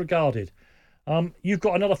often disregarded. You've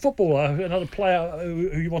got another footballer, another player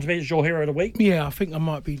who you want to be as your hero of the week. Yeah, I think I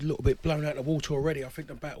might be a little bit blown out of the water already. I think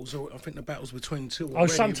the battles between 2.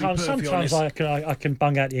 Sometimes I can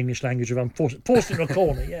bung out the English language if I'm forced into a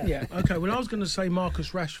corner. Yeah. Yeah. Okay. Well, I was going to say Marcus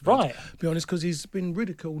Rashford. Right. To be honest, because he's been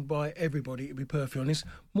ridiculed by everybody. To be perfectly honest,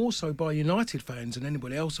 more so by United fans than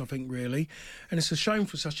anybody else, I think, really. And it's a shame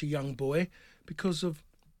for such a young boy because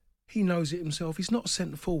he knows it himself. He's not a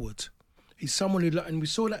centre forward. He's someone who, and we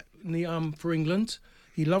saw that in the for England.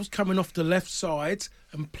 He loves coming off the left side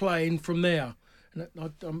and playing from there.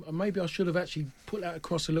 And maybe I should have actually put that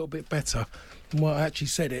across a little bit better than what I actually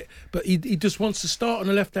said it. But he just wants to start on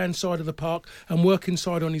the left-hand side of the park and work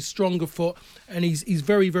inside on his stronger foot. And he's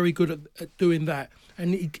very, very good at doing that.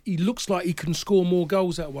 And he looks like he can score more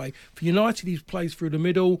goals that way. For United, he plays through the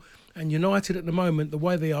middle. And United at the moment, the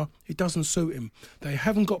way they are, it doesn't suit him. They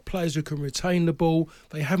haven't got players who can retain the ball.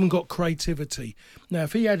 They haven't got creativity. Now,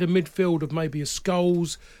 if he had a midfield of maybe a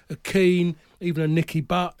Scholes, a Keane, even a Nicky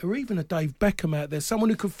Butt, or even a Dave Beckham out there,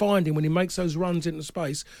 someone who could find him when he makes those runs into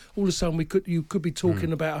space, all of a sudden you could be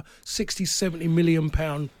talking about a 60, 70 million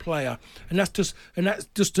pound player. And that's just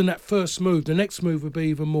in that first move. The next move would be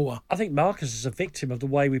even more. I think Marcus is a victim of the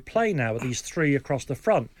way we play now with these 3 across the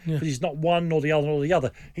front. Because he's not one nor the other nor the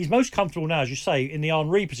other. He's most comfortable now, as you say, in the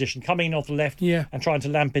Henry position, coming in off the left and trying to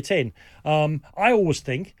lamp it in. I always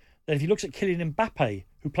think that if he looks at Kylian Mbappe,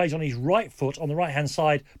 who plays on his right foot on the right-hand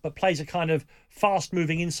side, but plays a kind of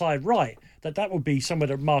fast-moving inside right, that would be somewhere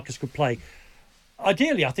that Marcus could play.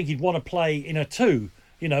 Ideally, I think he'd want to play in a 2,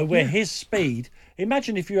 where his speed...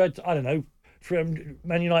 Imagine if you had, I don't know, from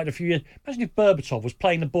Man United a few years. Imagine if Berbatov was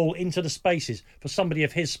playing the ball into the spaces for somebody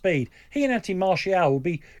of his speed. He and Anthony Martial would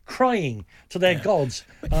be crying to their gods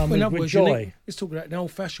with joy. It's talking about an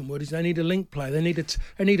old-fashioned word. Is they need a link player. They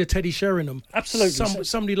need a Teddy Sheringham. Absolutely,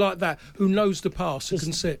 somebody like that who knows the pass, who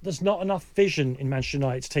can sit. There's not enough vision in Manchester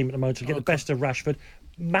United's team at the moment to get the best of Rashford.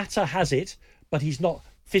 Mata has it, but he's not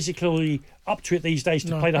physically up to it these days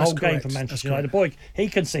to play the whole game for Manchester United. The boy, he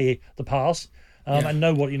can see the pass and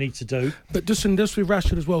know what you need to do. But just with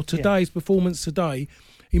Rashford as well, today's performance today,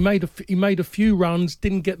 he made a few runs,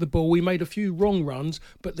 didn't get the ball. He made a few wrong runs,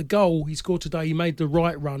 but the goal he scored today, he made the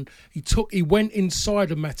right run. He went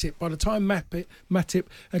inside of Matip. By the time Matip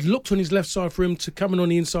had looked on his left side for him to come in on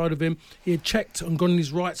the inside of him, he had checked and gone on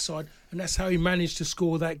his right side, and that's how he managed to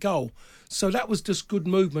score that goal. So that was just good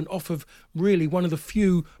movement off of really one of the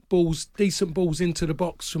few decent balls into the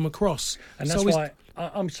box from across. And that's why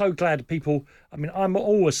I'm so glad people. I mean, I'm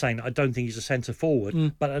always saying that I don't think he's a centre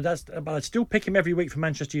forward, but I'd still pick him every week for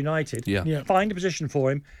Manchester United. Yeah. Find a position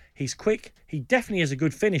for him. He's quick. He definitely is a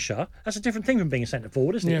good finisher. That's a different thing from being a centre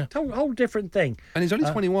forward, isn't it? A whole different thing. And he's only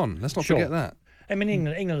 21. Let's not forget that. I mean,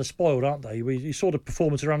 England are spoiled, aren't they? You saw the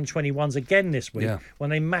performance around the 21s again this week when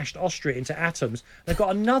they mashed Austria into atoms. They've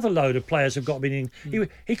got another load of players who've got to be in.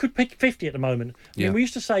 He could pick 50 at the moment. I mean, we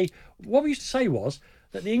used to say was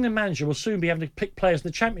that the England manager will soon be having to pick players in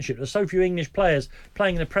the Championship. There's so few English players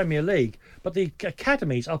playing in the Premier League, but the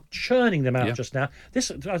academies are churning them out just now. I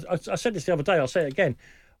said this the other day, I'll say it again.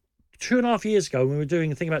 2.5 years ago, when we were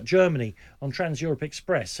doing a thing about Germany on Trans-Europe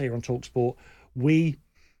Express here on TalkSport, we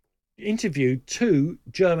interviewed 2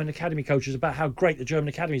 German academy coaches about how great the German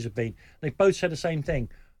academies have been. They both said the same thing.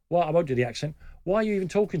 Well, I won't do the accent. Why are you even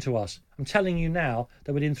talking to us? I'm telling you now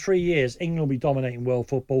that within 3 years, England will be dominating world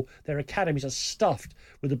football. Their academies are stuffed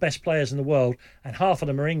with the best players in the world, and half of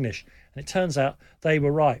them are English. And it turns out they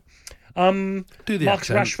were right. Do the Marcus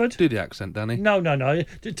accent. Rashford. Do the accent, Danny. No.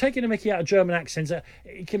 Taking a mickey out of German accents,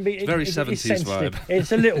 it can be... It's very 70s vibe.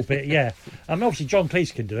 It's a little bit, yeah. Obviously, John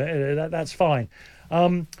Cleese can do it. That's fine.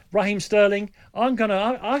 Raheem Sterling,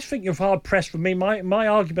 I think you're hard pressed for me. My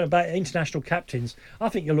argument about international captains, I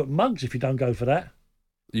think you'll look mugs if you don't go for that.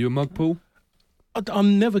 Are you a mug, Paul?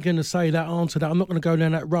 I'm never going to say that, answer that. I'm not going to go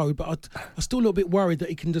down that road, but I'm still a little bit worried that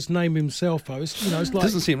he can just name himself, though. It's like,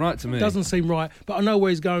 doesn't seem right to me. Doesn't seem right, but I know where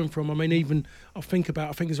he's going from. I mean, even I think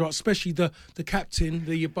he's right, especially the captain,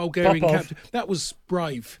 the Bulgarian captain. That was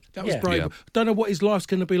brave. That was brave. Yeah. Don't know what his life's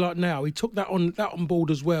going to be like now. He took that on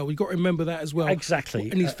board as well. You've got to remember that as well.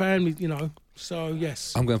 Exactly. And his family, so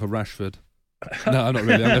yes. I'm going for Rashford. No, I'm not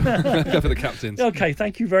really. I'm going to go for the captains. Okay,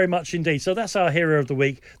 thank you very much indeed. So that's our hero of the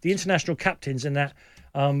week, the international captains in that.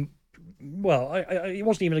 It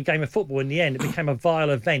wasn't even a game of football in the end. It became a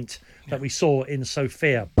vile event that we saw in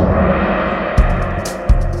Sofia.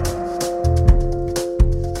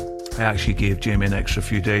 I actually gave Jamie an extra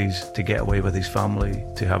few days to get away with his family,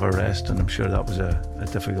 to have a rest, and I'm sure that was a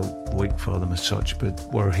difficult week for them as such, but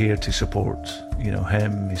we're here to support,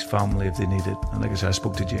 him, his family if they need it. And like I said, I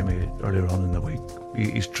spoke to Jamie earlier on in the week.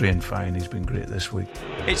 He's trained fine, he's been great this week.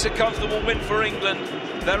 It's a comfortable win for England.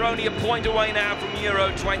 They're only a point away now from Euro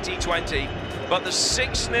 2020, but the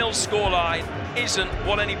 6-0 scoreline isn't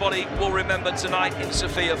what anybody will remember tonight in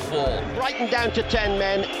Sofia 4. Brighton down to 10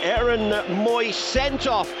 men. Aaron Moy sent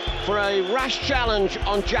off for a rash challenge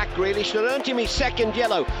on Jack Grealish that earned him his second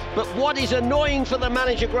yellow. But what is annoying for the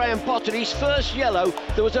manager, Graham Potter, his first yellow,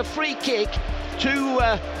 there was a free kick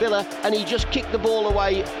to Villa and he just kicked the ball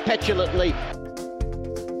away petulantly.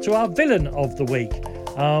 To our villain of the week,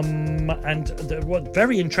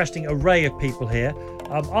 very interesting array of people here.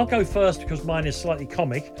 I'll go first because mine is slightly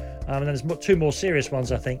comic, and then there's 2 more serious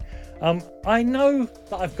ones, I think. I know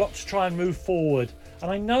that I've got to try and move forward,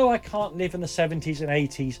 and I know I can't live in the 70s and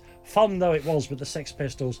 80s, fun though it was with the Sex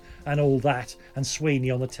Pistols and all that, and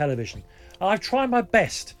Sweeney on the television. I've tried my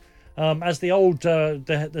best, as the old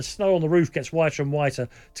the snow on the roof gets whiter and whiter,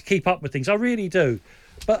 to keep up with things. I really do.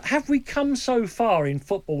 But have we come so far in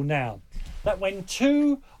football now that when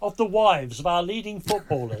 2 of the wives of our leading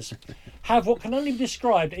footballers have what can only be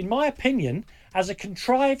described, in my opinion, as a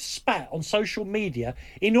contrived spat on social media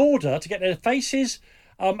in order to get their faces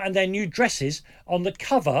and their new dresses on the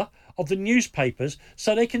cover of the newspapers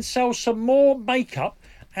so they can sell some more makeup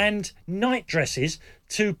and night dresses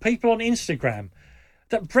to people on Instagram,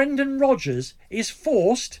 that Brendan Rodgers is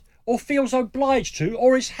forced or feels obliged to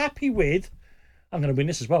or is happy with, I'm going to win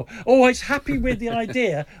this as well, or is happy with the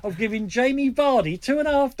idea of giving Jamie Vardy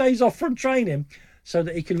 2.5 days off from training so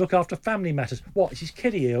that he can look after family matters. What, is his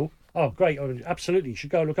kiddie ill? Oh, great, absolutely, you should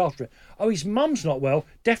go look after it. Oh, his mum's not well,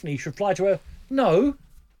 definitely you should fly to her. No,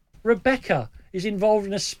 Rebecca is involved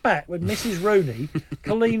in a spat with Mrs. Rooney,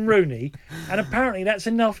 Colleen Rooney, and apparently that's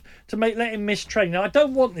enough to let him miss training. Now, I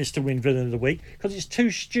don't want this to win Villain of the Week because it's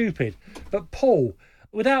too stupid. But Paul,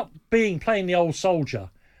 without playing the old soldier,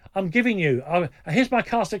 I'm giving you, here's my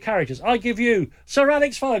cast of characters. I give you Sir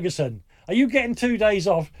Alex Ferguson. Are you getting 2 days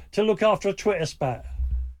off to look after a Twitter spat?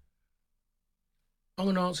 I'm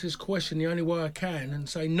going to answer this question the only way I can and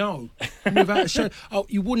say no. Without a show.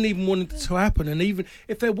 You wouldn't even want it to happen. And even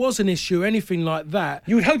if there was an issue, anything like that...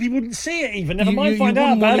 You would hope he wouldn't see it even, never mind find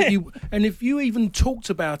out about it. And if you even talked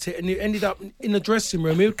about it and it ended up in the dressing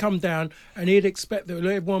room, he would come down and he'd expect that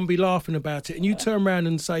everyone would be laughing about it. And you turn around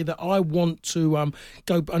and say that I want to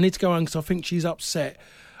go... I need to go home because I think she's upset.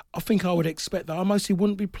 I think I would expect that I mostly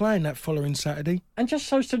wouldn't be playing that following Saturday. And just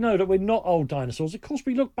so as to know that we're not old dinosaurs, of course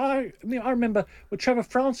we look back. I mean, I remember when Trevor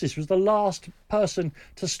Francis was the last person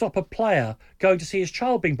to stop a player going to see his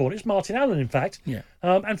child being born. It's Martin Allen, in fact. Yeah.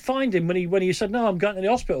 And find him when he said, no, I'm going to the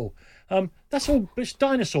hospital. That's all. It's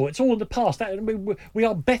dinosaur. It's all in the past. We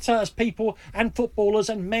are better as people and footballers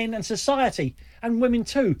and men and society and women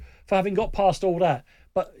too for having got past all that.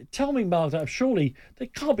 But tell me, Mark, that surely there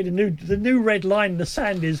can't be the new red line in the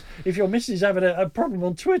sand is if your missus is having a problem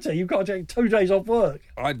on Twitter, you've got to take 2 days off work.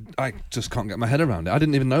 I just can't get my head around it. I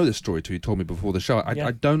didn't even know this story till you told me before the show.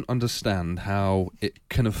 I don't understand how it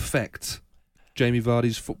can affect Jamie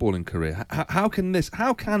Vardy's footballing career. How can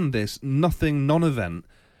this non-event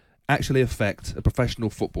actually affect a professional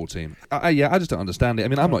football team? I just don't understand it. I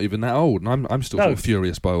mean, I'm not even that old, and I'm still sort of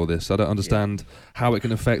furious by all this. I don't understand how it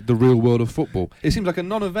can affect the real world of football. It seems like a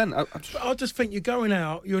non-event. I just think you're going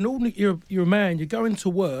out. You're an ordinary. You're a man. You're going to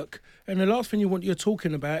work, and the last thing you're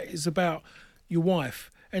talking about is about your wife,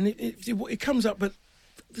 and it comes up, but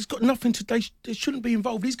it's got nothing to. It shouldn't be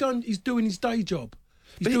involved. He's doing his day job.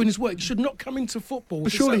 He's doing his work. He should not come into football.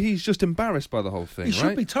 But surely he's just embarrassed by the whole thing, right? He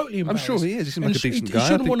should be totally embarrassed. I'm sure he is. He seems like a decent guy. He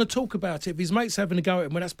shouldn't want to talk about it. If his mate's having a go at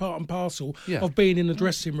him, well, that's part and parcel of being in the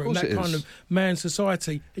dressing room, that kind of man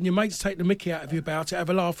society. And your mates take the mickey out of you about it, have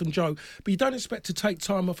a laugh and joke. But you don't expect to take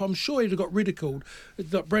time off. I'm sure he'd have got ridiculed.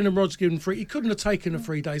 That Brendan Rodgers given free. He couldn't have taken the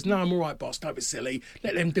 3 days. No, I'm all right, boss. Don't be silly.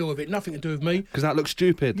 Let them deal with it. Nothing to do with me. Because that looks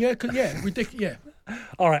stupid. Yeah, ridiculous. Yeah.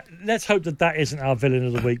 All right, let's hope that isn't our villain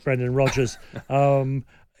of the week, Brendan Rodgers.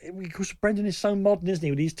 Because Brendan is so modern, isn't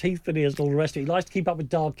he, with his teeth veneers and all the rest of it. He likes to keep up with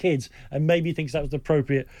dark kids, and maybe he thinks that was the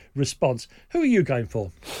appropriate response. Who are you going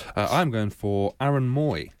for? I'm going for Aaron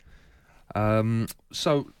Moy.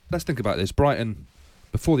 So let's think about this. Brighton,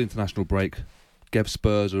 before the international break, gave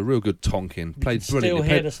Spurs a real good tonking. Played brilliantly.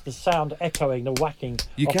 Still hear the sound echoing, the whacking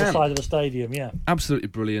off the side of the stadium. Yeah, absolutely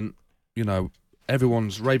brilliant. You know,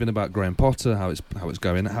 everyone's raving about Graham Potter, how it's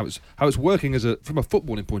going, how it's working from a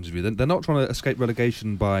footballing point of view. They're not trying to escape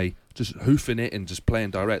relegation by just hoofing it and just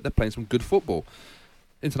playing direct. They're playing some good football.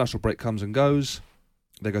 International break comes and goes.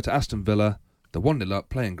 They go to Aston Villa. They're 1-0 up,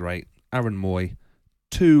 playing great. Aaron Moy,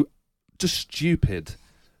 2 just stupid,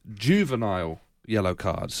 juvenile yellow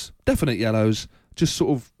cards. Definite yellows, just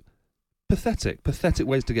sort of pathetic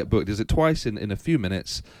ways to get booked. Does it twice in a few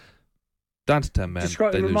minutes. Down to 10 men.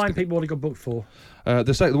 Remind people what he got booked for.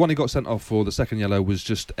 The one he got sent off for, the second yellow, was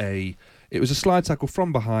just a slide tackle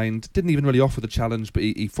from behind. Didn't even really offer the challenge, but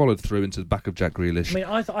he followed through into the back of Jack Grealish. I mean,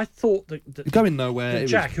 I thought that going nowhere.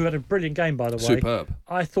 Jack, who had a brilliant game, by the way, superb.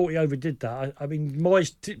 I thought he overdid that. I mean,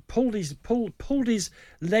 Moyes pulled his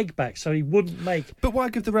leg back so he wouldn't make. But why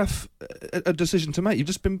give the ref a decision to make? You've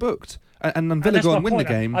just been booked, and Villa go and win the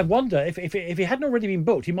game. I wonder if he hadn't already been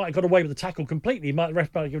booked, he might have got away with the tackle completely. The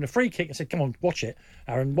ref might have given a free kick and said, "Come on, watch it,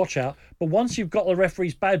 Aaron, watch out." But once you've got the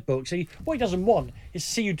referee's bad books, what he doesn't want is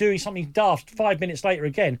to see you doing something daft 5 minutes later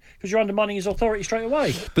again because you're undermining his authority straight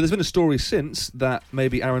away. But there's been a story since that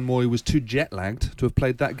maybe Aaron Moy was too jet lagged to have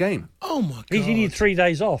played that game. Oh my God! He needed 3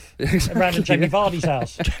 days off around at Jamie Vardy's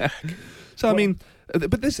house. So I mean,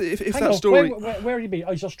 but this if that on, story, where have you been?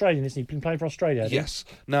 Oh, he's Australian, isn't he? Been playing for Australia. Yes.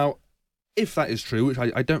 Now, if that is true, which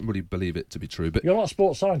I don't really believe it to be true, but you're not a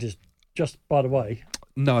sports scientist, just by the way.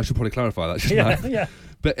 No, I should probably clarify that, shouldn't I? Yeah.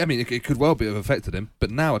 But, I mean, it could well have affected him.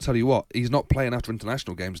 But now, I tell you what, he's not playing after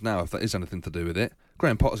international games now, if that is anything to do with it.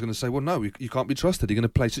 Graham Potter's going to say, well, no, you can't be trusted. You're going to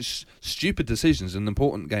play such stupid decisions in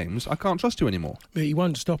important games. I can't trust you anymore. Yeah, he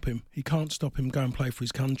won't stop him. He can't stop him going and play for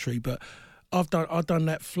his country. But I've done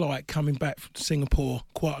that flight coming back from Singapore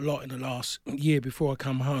quite a lot in the last year before I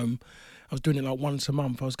come home. I was doing it like once a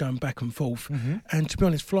month. I was going back and forth. Mm-hmm. And to be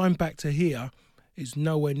honest, flying back to here is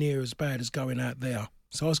nowhere near as bad as going out there.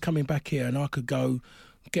 So I was coming back here and I could go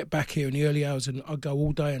get back here in the early hours and I'd go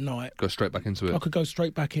all day and night. Go straight back into it. I could go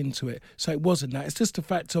straight back into it. So it wasn't that. It's just the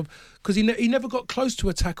fact of, because he never got close to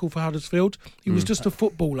a tackle for Huddersfield. He was just a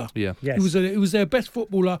footballer. Yeah. Yes. He was their best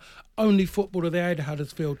footballer, only footballer they had at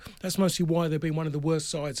Huddersfield. That's mostly why they've been one of the worst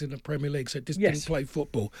sides in the Premier League. So just didn't play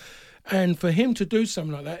football. And for him to do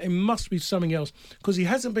something like that, it must be something else, because he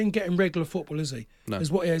hasn't been getting regular football, is he? No.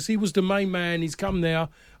 Is what he is. He was the main man. He's come there.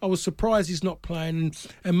 I was surprised he's not playing,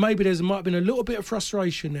 and maybe might have been a little bit of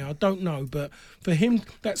frustration now. I don't know, but for him,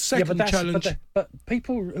 that second challenge. But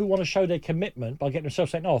people who want to show their commitment by getting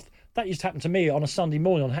themselves sent off, that used to happen to me on a Sunday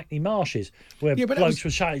morning on Hackney Marshes, where blokes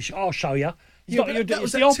would say, "I'll show you."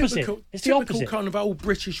 It's the opposite. It's the opposite kind of old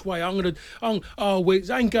British way. It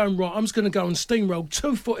ain't going right. I'm just going to go and steamroll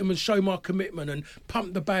 2 foot him and show my commitment and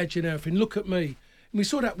pump the badge and everything. Look at me. And we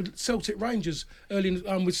saw that with Celtic Rangers early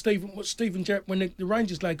with Stephen Gerrard when the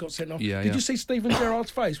Rangers lad got sent off. Did you see Stephen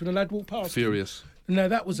Gerrard's face when the lad walked past? Furious. Now,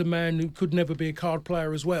 that was a man who could never be a card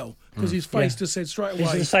player as well, because his face just said straight away.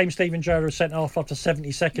 This is the same Stephen Gerrard who sent off after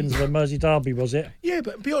 70 seconds of a Mersey derby, was it? Yeah,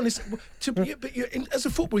 but be honest, as a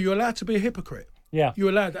footballer, you're allowed to be a hypocrite. Yeah. You're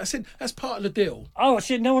allowed. I said that's part of the deal. Oh,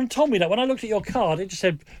 see, no one told me that. When I looked at your card, it just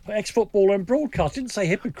said ex-footballer and broadcast. It didn't say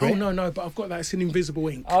hypocrite. Oh, no, but I've got that. It's in invisible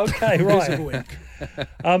ink. Okay, right. Invisible ink.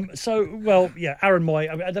 Aaron Moy,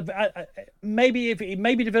 maybe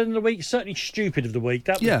the villain of the week, certainly stupid of the week.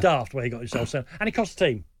 That was daft where he got himself sent. And it cost the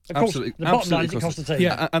team. Of course, the bottom line is it cost the team.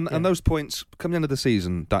 Yeah, and those points, coming into the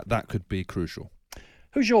season, that could be crucial.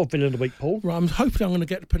 Who's your villain of the week, Paul? Right, I'm hoping I'm going to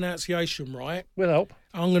get the pronunciation right. With help.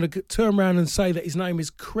 I'm going to turn around and say that his name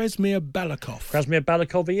is Krasmir Balakov. Krasmir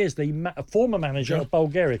Balakov, he is the former manager of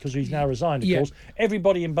Bulgaria, because he's now resigned, of course.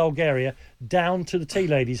 Everybody in Bulgaria, down to the tea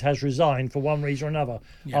ladies, has resigned for one reason or another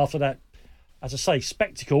after that, as I say,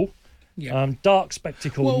 spectacle. Yeah. Dark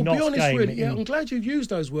spectacle, well, not be honest, game. Really, I'm glad you used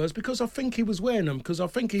those words, because I think he was wearing them, because I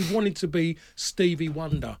think he wanted to be Stevie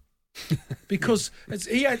Wonder. Because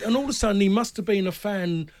and all of a sudden he must have been a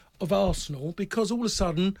fan of Arsenal, because all of a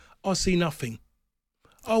sudden I see nothing.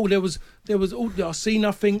 Oh, there was I see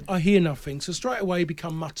nothing, I hear nothing. So straight away he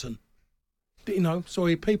become mutton.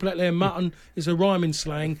 Sorry, people out there, mutton is a rhyming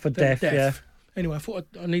slang for deaf. Yeah. Anyway, I thought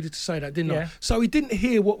I needed to say that, didn't I? So he didn't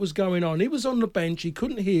hear what was going on. He was on the bench. He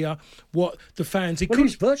couldn't hear what the fans... He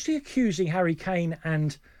was virtually accusing Harry Kane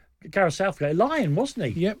and Gareth Southgate lying, wasn't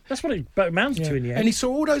he? Yep. That's what it amounted to in the end. And he saw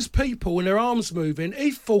all those people and their arms moving.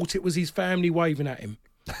 He thought it was his family waving at him.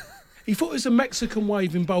 He thought it was a Mexican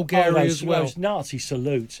wave in Bulgaria as well. Those Nazi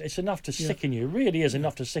salutes. It's enough to sicken you. It really is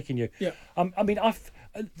enough to sicken you. Yeah. I've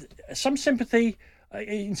some sympathy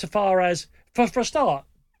insofar as, for a start,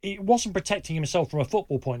 it wasn't protecting himself from a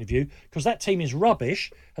football point of view, because that team is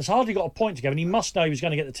rubbish, has hardly got a point together, and he must know he was going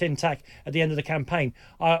to get the tin tack at the end of the campaign.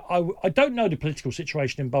 I don't know the political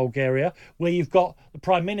situation in Bulgaria, where you've got the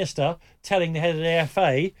Prime Minister telling the head of the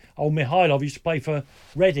FA, old Mihailov, used to play for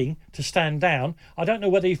Reading, to stand down. I don't know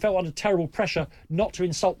whether he felt under terrible pressure not to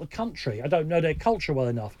insult the country. I don't know their culture well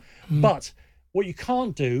enough. But what you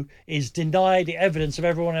can't do is deny the evidence of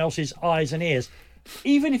everyone else's eyes and ears.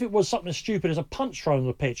 Even if it was something as stupid as a punch thrown on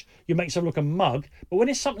the pitch, you make yourself look a mug. But when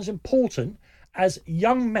it's something as important as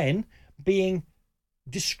young men being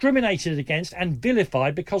discriminated against and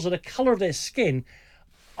vilified because of the colour of their skin,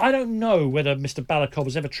 I don't know whether Mr. Balakov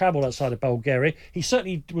has ever travelled outside of Bulgaria. He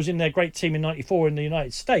certainly was in their great team in '94 in the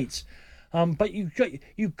United States. But you've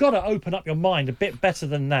got to open up your mind a bit better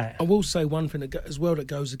than that. I will say one thing as well that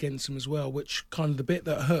goes against him as well, which kind of the bit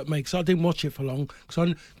that hurt me, because I didn't watch it for long,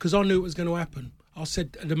 because I knew it was going to happen. I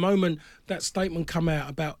said at the moment that statement come out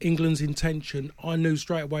about England's intention, I knew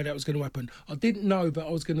straight away that was going to happen. I didn't know that I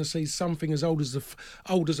was going to see something as old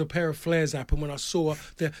as a pair of flares happen when I saw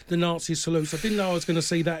the Nazi salutes. I didn't know I was going to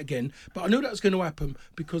see that again, but I knew that was going to happen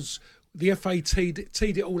because the FA teed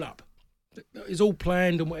it all up. It's all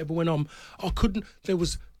planned and whatever went on. There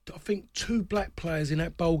was, I think, 2 black players in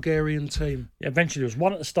that Bulgarian team. Yeah, eventually there was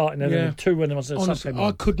one at the start and then 2 when there was Honestly,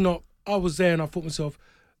 I could not. I was there and I thought to myself,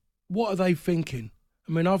 what are they thinking?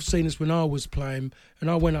 I mean, I've seen this when I was playing, and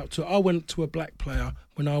I went to a black player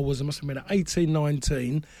when I must have been at 18,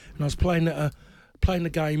 19, and I was playing a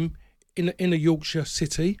game in a Yorkshire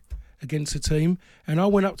city against a team, and I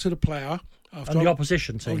went up to the player. The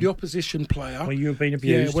opposition team? The opposition player. Well, you were being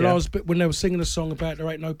abused. Yeah, when they were singing a song about there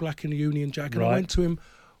ain't no black in the Union Jack, and I went to him,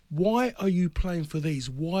 why are you playing for these?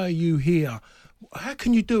 Why are you here? How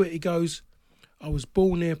can you do it? He goes, I was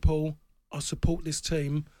born here, Paul. I support this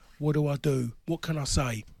team. What do I do? What can I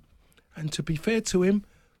say? And to be fair to him,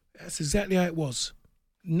 that's exactly how it was.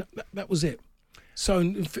 That was it.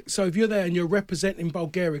 So if you're there and you're representing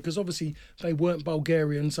Bulgaria, because obviously they weren't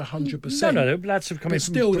Bulgarians 100%. No, lads have come in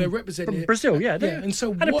still they're representing from Brazil, yeah. And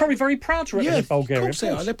so they're probably very proud to represent Bulgaria. Of course they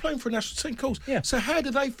are. They're playing for a national team, of course. Yeah. So how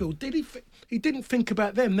do they feel? Did he didn't think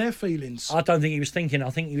about them, their feelings? I don't think he was thinking.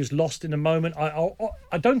 I think he was lost in the moment.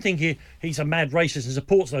 I don't think he's a mad racist and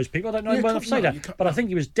supports those people. I don't know whether to say that. But I think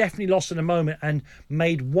he was definitely lost in the moment and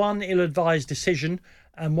made one ill-advised decision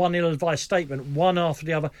and one ill-advised statement, one after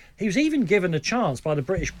the other. He was even given a chance by the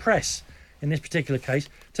British press, in this particular case,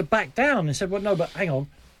 to back down and said, well, no, but hang on,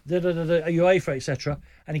 UEFA, etc.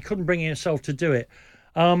 And he couldn't bring himself to do it.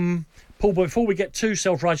 Paul, before we get too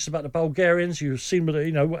self-righteous about the Bulgarians, you've seen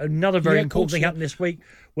another very important thing happened this week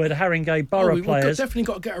where the Haringey Borough players definitely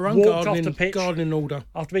got to get our own gardening order.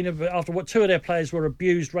 After what two of their players were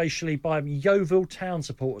abused racially by Yeovil Town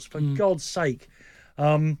supporters, for God's sake.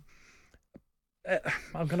 I'm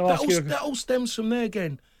going to ask you. That all stems from there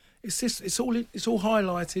again. It's all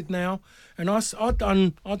highlighted now. And I've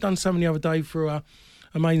done something the other day for a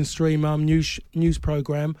mainstream news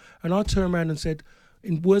program, and I turned around and said,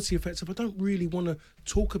 in words to the effect of, I don't really want to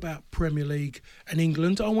talk about Premier League and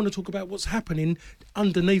England. I want to talk about what's happening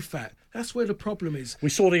underneath that. That's where the problem is. We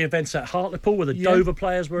saw the events at Hartlepool where the Dover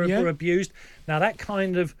players were abused. Now that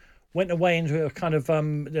kind of went away into a kind of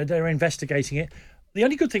they're investigating it. The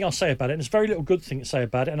only good thing I'll say about it, and there's very little good thing to say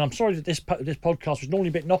about it, and I'm sorry that this podcast was normally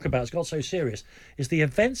a bit knockabout, it's got so serious, is the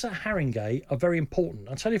events at Haringey are very important.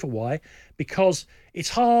 I'll tell you for why. Because it's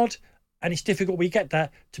hard and it's difficult, we get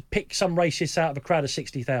that, to pick some racists out of a crowd of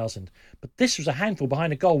 60,000. But this was a handful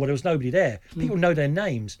behind a goal where there was nobody there. People know their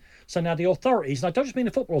names. So now the authorities, and I don't just mean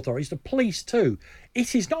the football authorities, the police too,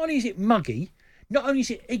 it is not only is it muggy, not only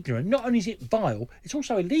is it ignorant, not only is it vile, it's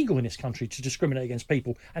also illegal in this country to discriminate against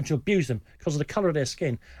people and to abuse them because of the colour of their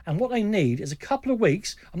skin. And what they need is a couple of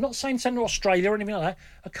weeks, I'm not saying send them to Australia or anything like that,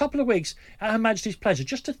 a couple of weeks at Her Majesty's pleasure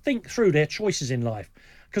just to think through their choices in life.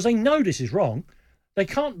 Because they know this is wrong. They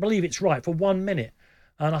can't believe it's right for 1 minute.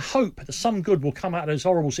 And I hope that some good will come out of those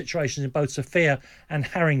horrible situations in both Sofia and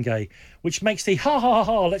Haringey, which makes the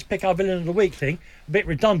ha, let's pick our villain of the week thing a bit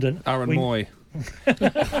redundant. Aaron Moy.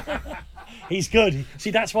 He's good.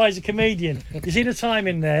 See, that's why he's a comedian. You see the time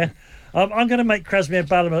in there. I'm going to make Krasimir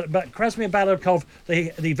Balakov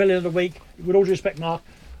the villain of the week, with all due respect, Mark,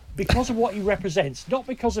 because of what he represents. Not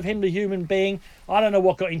because of him, the human being. I don't know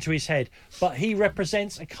what got into his head, but he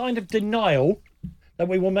represents a kind of denial that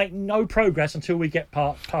we will make no progress until we get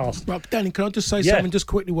past. Right, Danny, can I just say something just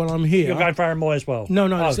quickly while I'm here? You're going for Aaron Moy as well.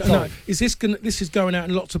 No. This is going out,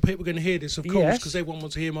 and lots of people are going to hear this, of course, because everyone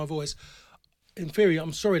wants to hear my voice. In theory,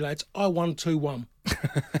 I'm sorry, lads, I won 2-1.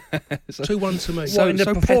 2-1 to me. So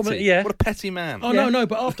petty. What a petty man. Oh, no,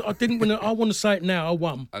 but after I didn't win, I want to say it now, I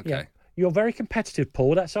won. Okay. Yeah. You're very competitive,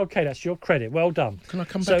 Paul. That's okay. That's your credit. Well done. Can I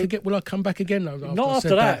come back again? Will I come back again? Though, not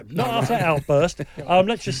after that. Not after that outburst.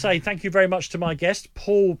 Let's just say thank you very much to my guest,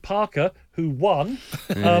 Paul Parker, who won.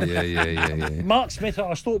 Mark Smith,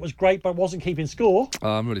 I thought was great, but wasn't keeping score. Oh,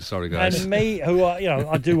 I'm really sorry, guys. And me, who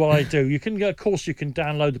I do what I do. You can, of course, you can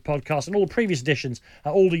download the podcast and all the previous editions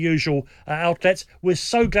at all the usual outlets. We're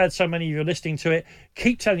so glad so many of you are listening to it.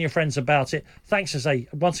 Keep telling your friends about it. Thanks, as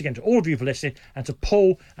once again, to all of you for listening, and to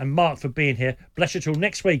Paul and Mark for being here. Bless you till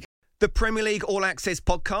next week. The Premier League All Access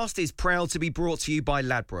podcast is proud to be brought to you by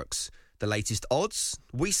Ladbrokes. The latest odds,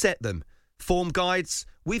 we set them. Form guides,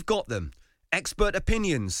 we've got them. Expert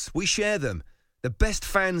opinions, we share them. The best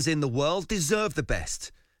fans in the world deserve the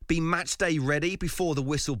best. Be match day ready before the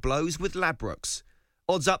whistle blows with Ladbrokes.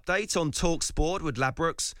 Odds update on Talk Sport with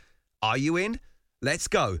Ladbrokes. Are you in? Let's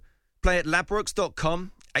go. Play at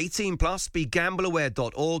ladbrokes.com. 18 plus.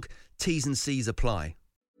 BeGambleAware.org. T's and C's apply.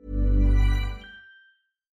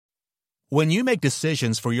 When you make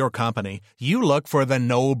decisions for your company, you look for the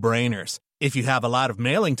no-brainers. If you have a lot of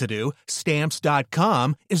mailing to do,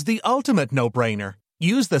 Stamps.com is the ultimate no-brainer.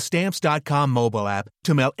 Use the Stamps.com mobile app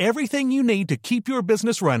to mail everything you need to keep your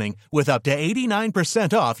business running with up to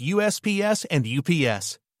 89% off USPS and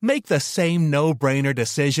UPS. Make the same no-brainer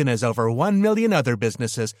decision as over 1 million other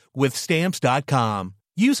businesses with Stamps.com.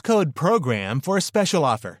 Use code PROGRAM for a special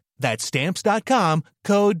offer. That's Stamps.com,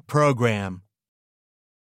 code PROGRAM.